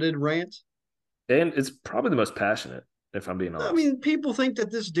revisited rant. and it's probably the most passionate, if I'm being I honest. mean, people think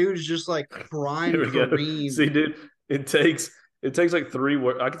that this dude is just like Here prime we go. Kareem. See, dude, it takes like three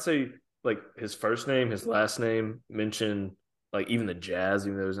words. I could say like his first name, his last name, mention like even the Jazz,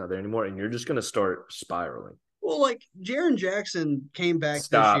 even though he's not there anymore, and you're just gonna start spiraling. Well, like Jaron Jackson came back this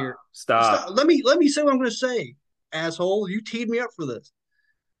Stop. year. Stop. Stop. Let me say what I'm going to say, asshole. You teed me up for this.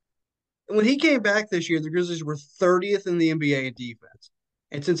 When he came back this year, the Grizzlies were 30th in the NBA in defense,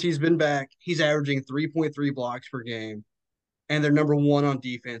 and since he's been back, he's averaging 3.3 blocks per game, and they're number one on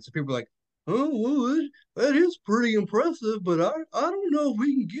defense. And people are like, "Oh, well, that is pretty impressive, but I don't know if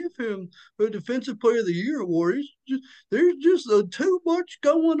we can give him a Defensive Player of the Year award. There's just too much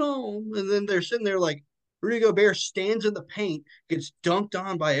going on." And then they're sitting there like, Rudy Gobert stands in the paint, gets dunked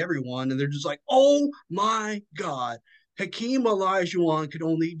on by everyone, and they're just like, "Oh my god, Hakeem Olajuwon could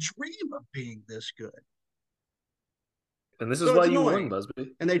only dream of being this good." And this is So why it's you won, annoying.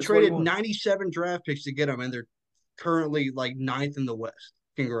 Busby. And they This is why you traded won. 97 draft picks to get him, and they're currently like ninth in the West.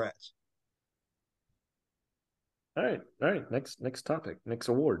 Congrats. All right. All right. Next topic. Next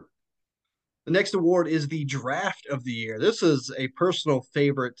award. The next award is the draft of the year. This is a personal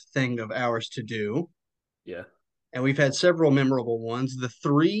favorite thing of ours to do, Yeah. and we've had several memorable ones. The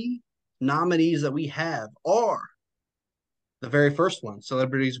three nominees that we have are the very first one,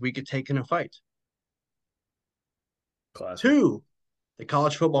 celebrities we could take in a fight. Classic. Two, the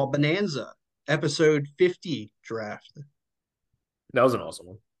college football bonanza, episode 50 draft. That was an awesome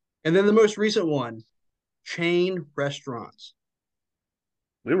one. And then the most recent one, chain restaurants,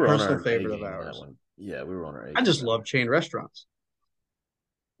 We were on personal our A favorite of game in that ours. one. Yeah, we were on our A I game just in that love one. chain restaurants.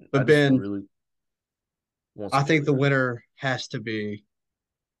 I But just Ben, really want I some think food the right winner has to be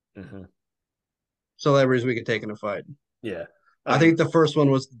now. celebrities we could take in a fight. Yeah. I I think mean, the first one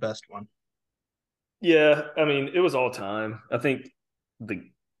was the best one. yeah. I mean, it was all time. I think the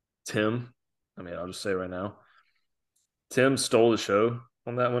Tim. I mean, I'll just say right now, Tim stole the show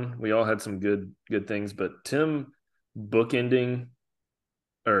on that one. We all had some good things, but Tim bookending,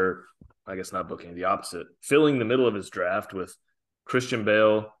 or I guess not bookending, the opposite, filling the middle of his draft with Christian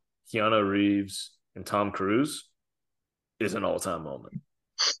Bale, Keanu Reeves, and Tom Cruise is an all-time moment.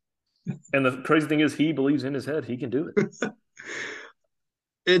 And the crazy thing is, he believes in his head he can do it.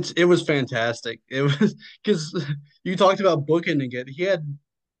 It was fantastic. It was because you talked about bookending it. He had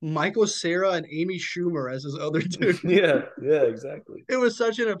Michael Cera and Amy Schumer as his other two. Yeah, yeah, exactly. It was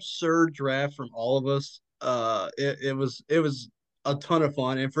such an absurd draft from all of us. It was a ton of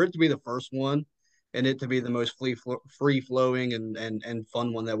fun, and for it to be the first one, and it to be the most free flowing and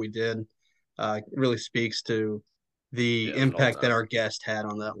fun one that we did, really speaks to the Yeah, it's an impact that all-time. our guest had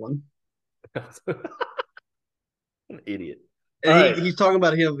on that one. An idiot. All And right. he's talking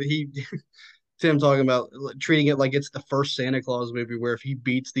about him. Tim talking about treating it like it's the first Santa Claus movie where if he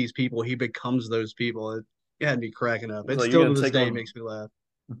beats these people, he becomes those people. It had me cracking up. It So you're still to gonna this take day on makes me laugh.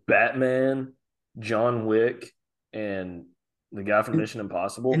 Batman, John Wick, and the guy from Mission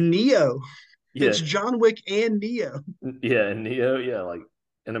Impossible. And Neo, Yeah, it's John Wick and Neo. yeah, and Neo. Yeah, like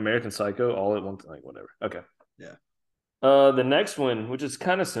an American Psycho, all at once. Like whatever. Okay. Yeah. The next one, which is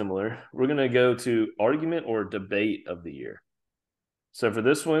kind of similar, we're gonna go to argument or debate of the year. So for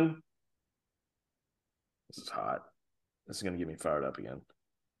this one, this is hot. This is gonna get me fired up again.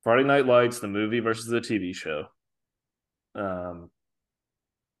 Friday Night Lights, the movie versus the TV show. Um,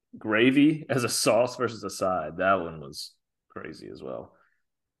 Gravy as a sauce versus a side. That one was crazy as well.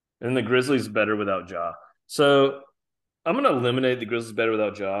 And the Grizzlies better without Ja. So I'm gonna eliminate the Grizzlies better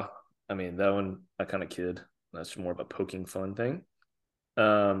without Ja. I mean, that one I kind of kid. That's more of a poking fun thing.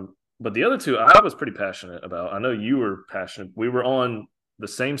 But the other two I was pretty passionate about. I know you were passionate. We were on the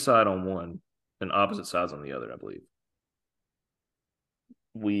same side on one and opposite sides on the other, I believe.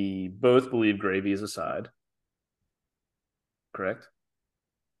 We both believe Gravy is a side, correct?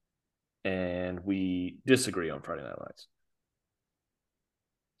 And we disagree on Friday Night Lights.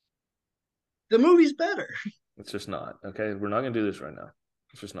 The movie's better. It's just not. Okay. We're not going to do this right now.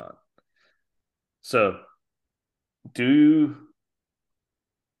 It's just not. So, do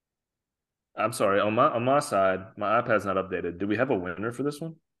I'm sorry, on my side, my iPad's not updated. Do we have a winner for this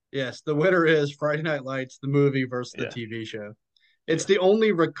one? Yes, the winner is Friday Night Lights, the movie versus the Yeah. TV show. It's Yeah. the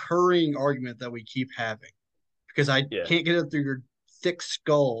only recurring argument that we keep having because I Yeah. can't get it through your thick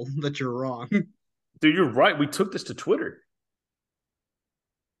skull that you're wrong. Dude, you're right. We took this to Twitter.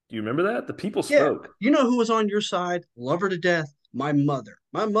 Do you remember that? The people Yeah, spoke. you know who was on your side? Love her to death. My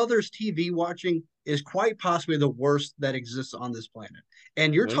mother's TV watching is quite possibly the worst that exists on this planet.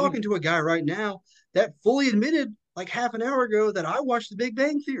 And you're talking Wendy to a guy right now that fully admitted like half an hour ago that I watched The Big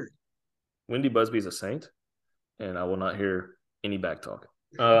Bang Theory. Wendy Busby is a saint, and I will not hear any back talk.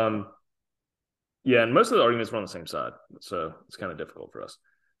 Yeah, and most of the arguments were on the same side, so it's kind of difficult for us.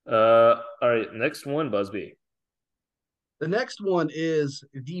 All right, next one, Busby. The next one is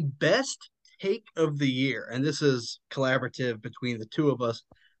the best take of the year, and this is collaborative between the two of us.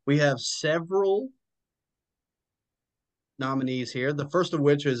 We have several nominees here. The first of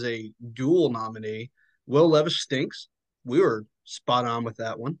which is a dual nominee. Will Levis stinks. We were spot on with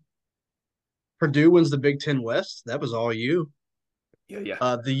that one. Purdue wins the Big Ten West. That was all you. Yeah,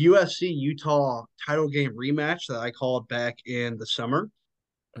 yeah. The UFC Utah title game rematch that I called back in the summer.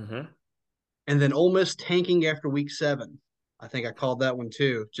 Mm-hmm. And then Ole Miss tanking after week 7. I think I called that one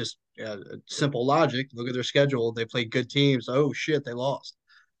too. Just simple logic. Look at their schedule. They played good teams. Oh, shit, they lost.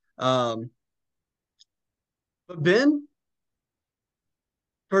 But Ben,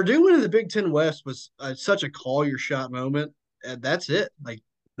 Purdue winning the Big Ten West was such a call your shot moment. And that's it. Like,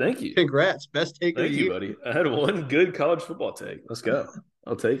 Thank you. congrats. Best take of the Thank you, year. buddy. I had one good college football take. Let's go.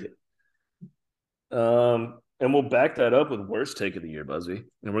 I'll take it. And we'll back that up with worst take of the year, Buzzy.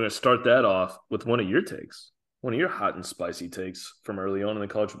 And we're going to start that off with one of your takes, one of your hot and spicy takes from early on in the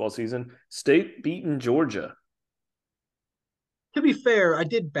college football season. State beating Georgia. To be fair, I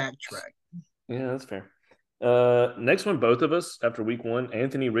did backtrack. Yeah, that's fair. Next one, both of us after week 1.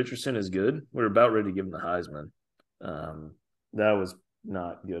 Anthony Richardson is good. We're about ready to give him the Heisman. That was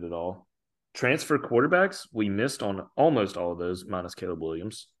not good at all. Transfer quarterbacks, we missed on almost all of those, minus Caleb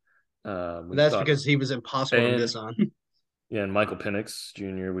Williams. That's because he was impossible to miss on. Yeah, and Michael Penix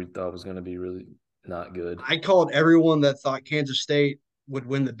Jr. we thought was going to be really not good. I called everyone that thought Kansas State would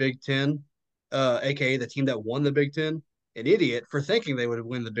win the Big Ten, aka the team that won the Big Ten, an idiot for thinking they would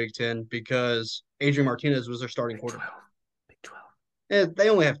win the Big Ten because Adrian Martinez was their starting Big quarterback. 12. Big 12. And they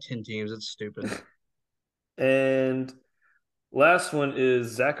only have 10 teams. It's stupid. And last one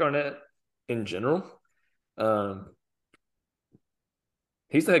is Zach Arnett in general.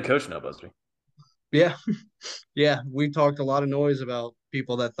 He's the head coach now, Busby. Yeah. Yeah. We talked a lot of noise about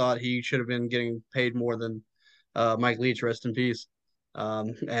people that thought he should have been getting paid more than Mike Leach, rest in peace.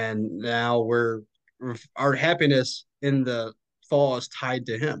 And now our happiness in the fall is tied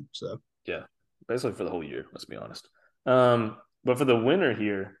to him. So Yeah, basically for the whole year, let's be honest. But for the winner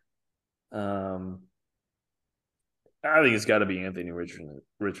here, I think it's got to be Anthony Richardson.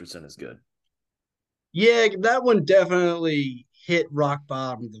 Richardson is good. yeah, that one definitely hit rock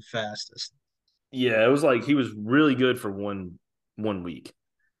bottom the fastest. Yeah, it was like he was really good for one week,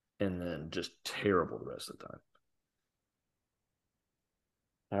 and then just terrible the rest of the time.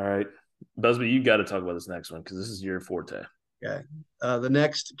 All right, Busby, you got to talk about this next one because this is your forte. Okay. The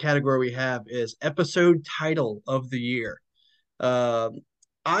next category we have is episode title of the year. Uh,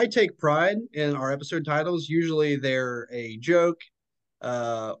 I take pride in our episode titles. Usually they're a joke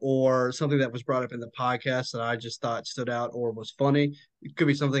or something that was brought up in the podcast that I just thought stood out or was funny. It could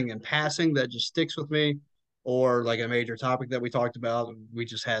be something in passing that just sticks with me, or like a major topic that we talked about. And we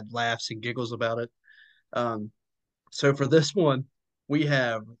just had laughs and giggles about it. Um, so for this one, we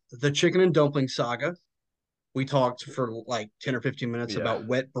have the chicken and dumpling saga. We talked for like 10 or 15 minutes Yeah, about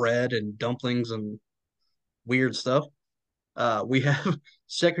wet bread and dumplings and weird stuff. We have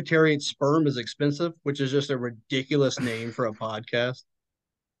Secretariat Sperm is Expensive, which is just a ridiculous name for a podcast.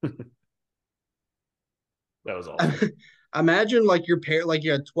 that was awful. Imagine like your parent, like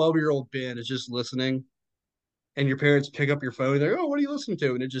you had 12-year-old Ben is just listening, and your parents pick up your phone. They're, oh, what are you listening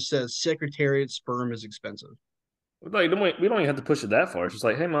to? And it just says Secretariat Sperm is Expensive. Like, we don't even have to push it that far. It's just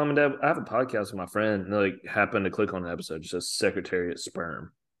like, hey, mom and dad, I have a podcast with my friend, and they like happen to click on an episode. It says Secretariat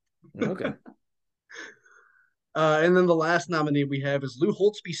Sperm. Okay. And then the last nominee we have is Lou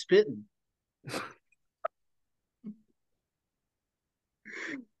Holtzby Spittin'.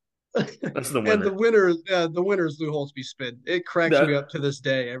 That's the And winner. the winner is Lou Holtzby Spittin'. It cracks me up to this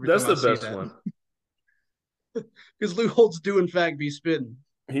day every That's time I the see best that. one. Because Lou Holtz do in fact be spitting.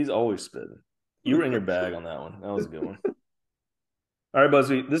 He's always spitting. You were in your bag on that one. That was a good one. All right,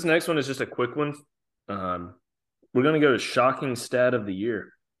 Busby. This next one is just a quick one. We're going to go to shocking stat of the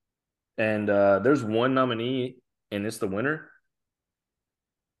year. And there's one nominee, and it's the winner.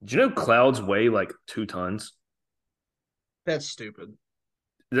 Do you know clouds weigh like 2 tons? That's stupid.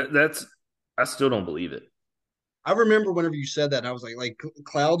 I still don't believe it. I remember whenever you said that, I was like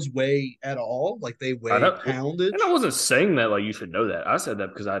clouds weigh at all? Like they I weigh don't, poundage? and I wasn't saying that like you should know that. I said that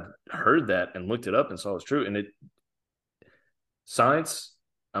because I'd heard that and looked it up and saw it's true. And science,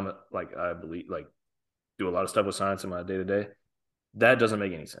 I believe like do a lot of stuff with science in my day to day. That doesn't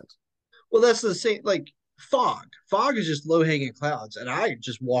make any sense. Well, that's the same. Like fog. Fog is just low hanging clouds, and I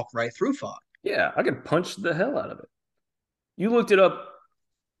just walk right through fog. Yeah, I could punch the hell out of it. You looked it up.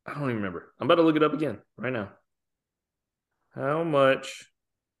 I don't even remember. I'm about to look it up again right now. How much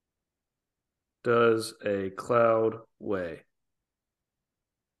does a cloud weigh?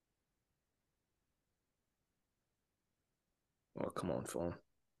 Oh, come on, phone.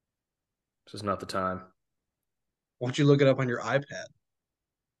 This is not the time. Why don't you look it up on your iPad,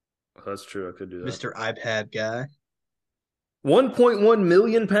 Oh, that's true. I could do that. Mister iPad guy? 1.1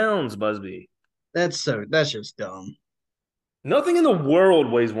 million pounds, Busby. That's just dumb. Nothing in the world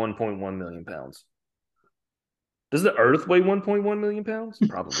weighs 1.1 million pounds. Does the Earth weigh 1.1 million pounds?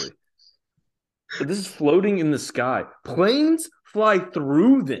 Probably. But this is floating in the sky. Planes fly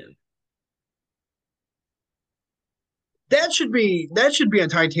through them. That should be a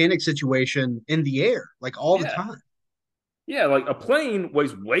Titanic situation in the air, like all the Yeah. time. Yeah, like a plane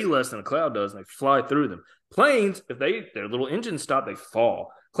weighs way less than a cloud does, and they fly through them. Planes, if their little engines stop, they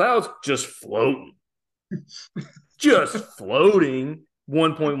fall. Clouds just floating. Just floating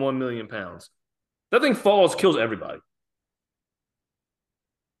 1.1 million pounds. That thing falls, kills everybody.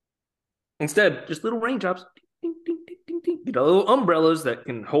 Instead, just little raindrops. Ding, ding, ding, ding, ding. Little umbrellas that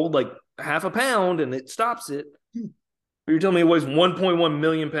can hold like half a pound and it stops it. But you're telling me it weighs 1.1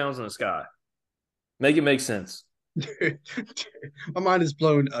 million pounds in the sky. Make it make sense. My mind is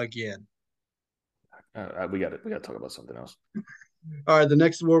blown again. We got it. We got to talk about something else. All right, the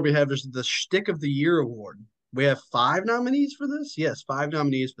next award we have is the Shtick of the Year award. We have 5 nominees for this. Yes, 5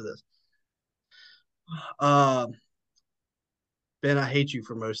 nominees for this. Uh, Ben, I hate you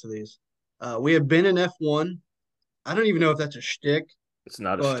for most of these. We have been in F1. I don't even know if that's a shtick, It's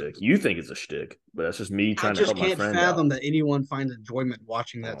not a but shtick. You think it's a shtick, but that's just me I trying to just help my can't friend out. fathom that anyone finds enjoyment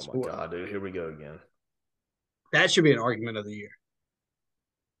watching that Oh my sport. god, dude! Here we go again. That should be an argument of the year.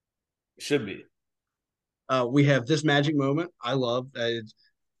 It should be. We have this magic moment. I love it's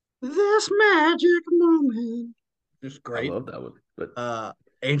this magic moment. It's I great. love that one, but Uh,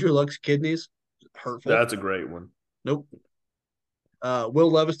 Andrew Luck's kidneys, hurtful. that's a great one. Nope. Will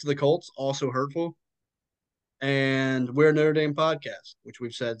Levis to the Colts, also hurtful. And we're a Notre Dame podcast, which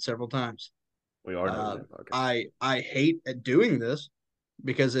we've said several times. We are Notre Dame podcast. I hate at doing this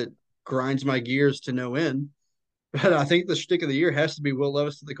because it grinds my gears to no end. But I think the shtick of the year has to be Will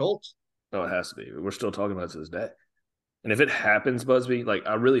Levis to the Colts. Oh, it has to be. We're still talking about it to this day. And if it happens, Busby, like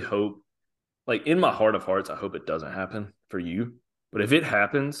I really hope, like in my heart of hearts, I hope it doesn't happen for you. But if it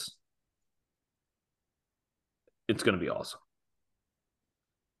happens, it's going to be awesome.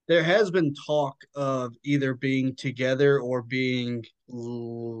 There has been talk of either being together or being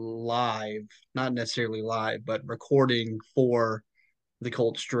live, not necessarily live, but recording for the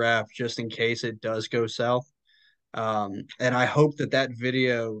Colts draft just in case it does go south. And I hope that that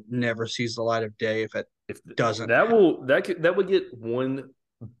video never sees the light of day if it If doesn't that happen. will that would get 1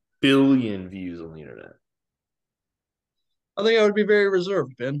 billion views on the internet. I think I would be very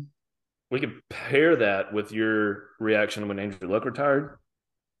reserved, Ben. We could pair that with your reaction when Andrew Luck retired.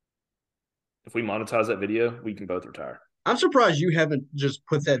 If we monetize that video, we can both retire. I'm surprised you haven't just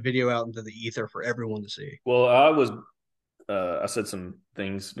put that video out into the ether for everyone to see. Well, I said some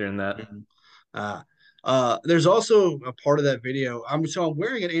things during that. Mhm. There's also a part of that video. I'm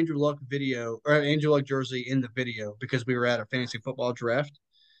wearing an Andrew Luck video or an Andrew Luck jersey in the video because we were at a fantasy football draft.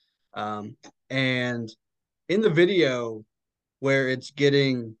 And in the video where it's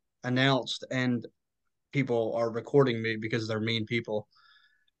getting announced and people are recording me because they're mean people,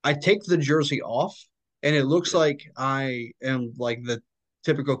 I take the jersey off and it looks Yeah. like I am like the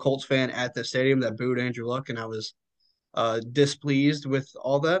typical Colts fan at the stadium that booed Andrew Luck and I was displeased with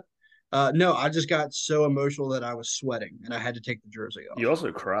all that. No, I just got so emotional that I was sweating and I had to take the jersey You off.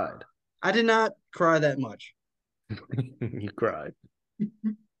 also cried. I did not cry that much. You cried.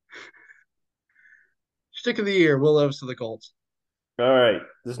 Stick of the year, Will Levis to the Colts. All right.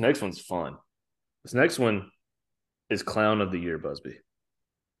 This next one's fun. This next one is Clown of the Year, Busby.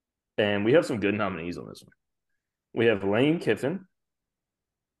 And we have some good nominees on this one. We have Lane Kiffin,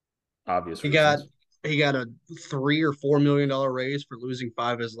 obvious He got reasons. he got a $3 or $4 million raise for losing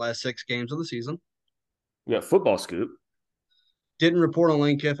 5 of his last 6 games of the season. We got Football Scoop. Didn't report on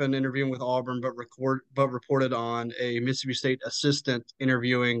Lane Kiffin interviewing with Auburn, but reported on a Mississippi State assistant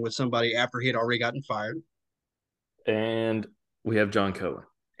interviewing with somebody after he had already gotten fired. And we have John Cohen.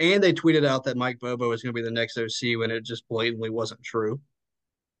 And they tweeted out that Mike Bobo is going to be the next OC when it just blatantly wasn't true.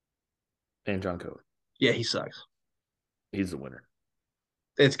 And John Cohen. Yeah, he sucks. He's the winner.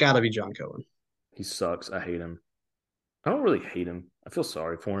 It's got to be John Cohen. He sucks. I hate him. I don't really hate him. I feel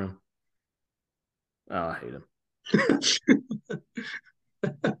sorry for him. Oh, I hate him.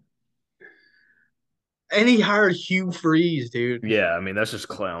 And he hired Hugh Freeze, dude. Yeah, I mean that's just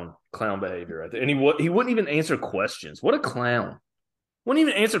clown behavior right there. And he wouldn't even answer questions. What a clown! Wouldn't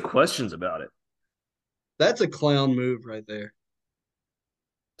even answer questions about it. That's a clown move right there.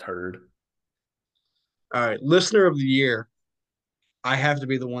 Turd. All right, listener of the year. I have to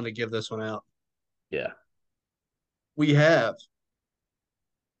be the one to give this one out. Yeah, We have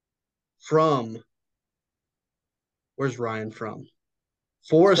from where's Ryan from? it's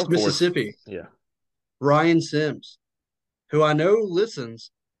Forest, from Forest. Mississippi. Yeah, Ryan Sims, who I know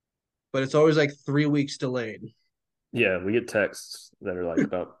listens, but it's always like 3 weeks delayed. yeah. We get texts that are like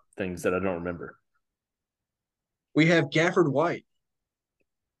about things that I don't remember. We have Gafford White.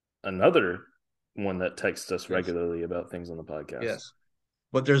 Another one that texts us Yes. regularly about things on the podcast. Yes.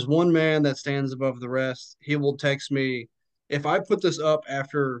 But there's one man that stands above the rest. He will text me if I put this up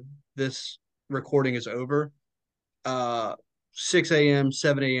after this recording is over, uh 6 a.m.,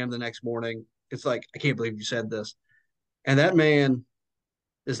 7 a.m. the next morning. It's like, I can't believe you said this. And that man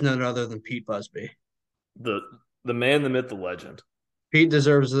is none other than Pete Busby. The the man, the myth, the legend. Pete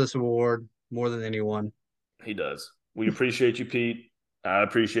deserves this award more than anyone. He does. We appreciate you, Pete. I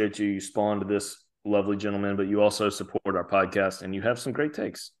appreciate you. You spawned this lovely gentleman, but you also support our podcast and you have some great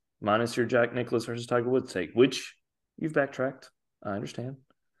takes. Minus your Jack Nicklaus versus Tiger Woods take, which you've backtracked. I understand,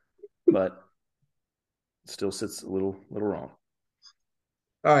 but it still sits a little wrong.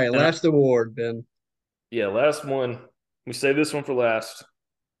 All right, And last award, Ben. yeah, last one. We save this one for last.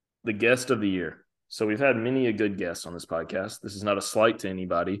 The guest of the year. So we've had many a good guest on this podcast. This is not a slight to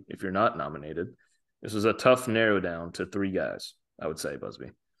anybody if you're not nominated. This was a tough narrow down to 3 guys, I would say,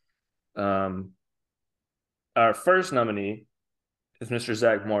 Busby. Um, our first nominee is Mr.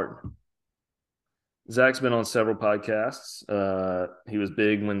 Zach Martin. Zach's been on several podcasts. He was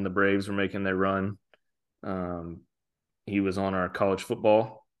big when the Braves were making their run. He was on our college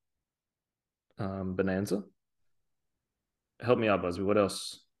football bonanza. Help me out, Busby. What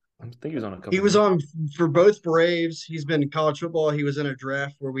else? I think he was on a couple. He was on for both Braves. He's been in college football. He was in a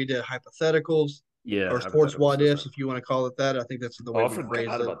draft where we did hypotheticals Yeah, or sports hypotheticals. what That's ifs, right. if you want to call it that. I think that's the way Oh, I we phrased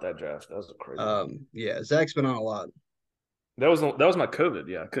forgot it. about that draft. That was a crazy one. Yeah, Zach's been on a lot. That was my COVID.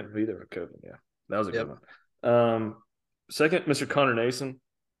 Yeah, I couldn't be there for COVID. Yeah, that was a good Yep. one. Second, Mr. Connor Nason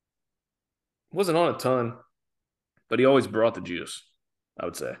wasn't on a ton, but he always brought the juice. I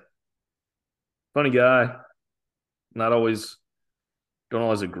would say, funny guy. Not always, don't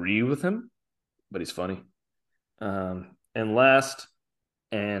always agree with him, but he's funny. And last,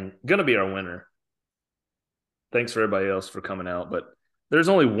 and gonna be our winner. Thanks for everybody else for coming out, but there's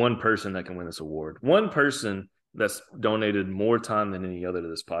only one person that can win this award. One person that's donated more time than any other to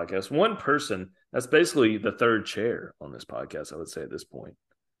this podcast. One person that's basically the third chair on this podcast, I would say at this point.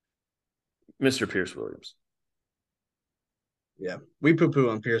 Mr. Pierce Williams. Yeah, we poo-poo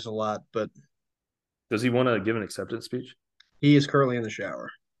on Pierce a lot, but Does he want to give an acceptance speech? he is currently in the shower.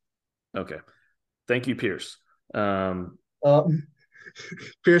 Okay. Thank you, Pierce. Uh,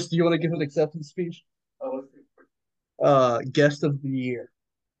 Pierce, do you want to give an acceptance speech? Guest of the year.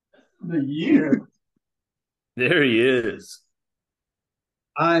 The year. There he is.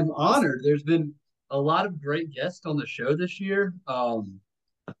 I'm honored. There's been a lot of great guests on the show this year.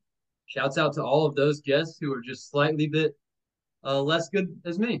 Shouts out to all of those guests who are just slightly bit less good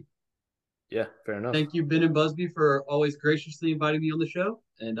as me. Yeah, fair enough. Thank you, Ben and Busby, for always graciously inviting me on the show,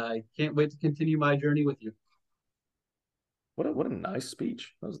 and I can't wait to continue my journey with you. What a nice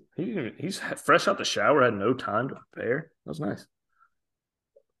speech. He's fresh out the shower, had no time to prepare. That was nice.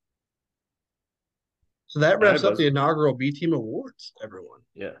 So that All right, wraps up Buzz. the inaugural B Team Awards, everyone.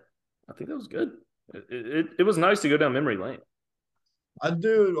 Yeah, I think that was good. It was nice to go down memory lane. I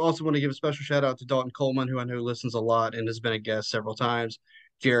do also want to give a special shout out to Dalton Coleman, who I know listens a lot and has been a guest several times.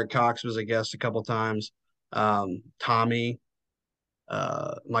 Jared Cox was a guest a couple times. Tommy,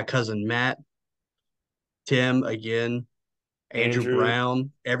 my cousin Matt, Tim again, Andrew Andrew,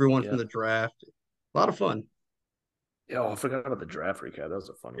 Brown, everyone yeah. from the draft. A lot of fun. Yeah, I forgot about the draft recap. That was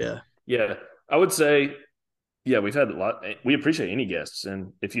a fun one. Yeah. Yeah, I would say, yeah, we've had a lot. We appreciate any guests,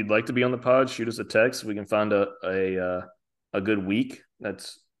 and if you'd like to be on the pod, shoot us a text. We can find a good week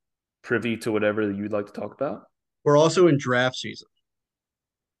that's privy to whatever you'd like to talk about. We're also in draft season,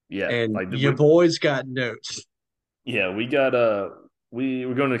 Yeah, and like your boys got notes. yeah, we got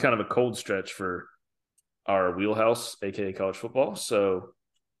we're going to kind of a cold stretch for our wheelhouse, aka college football. So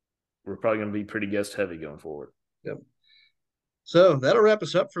we're probably going to be pretty guest heavy going forward. Yep. So that'll wrap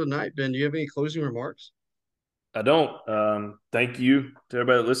us up for the night. Ben, do you have any closing remarks? I don't. Thank you to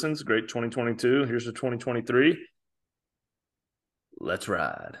everybody that listens. Great 2022. Here's the 2023. Let's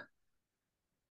ride.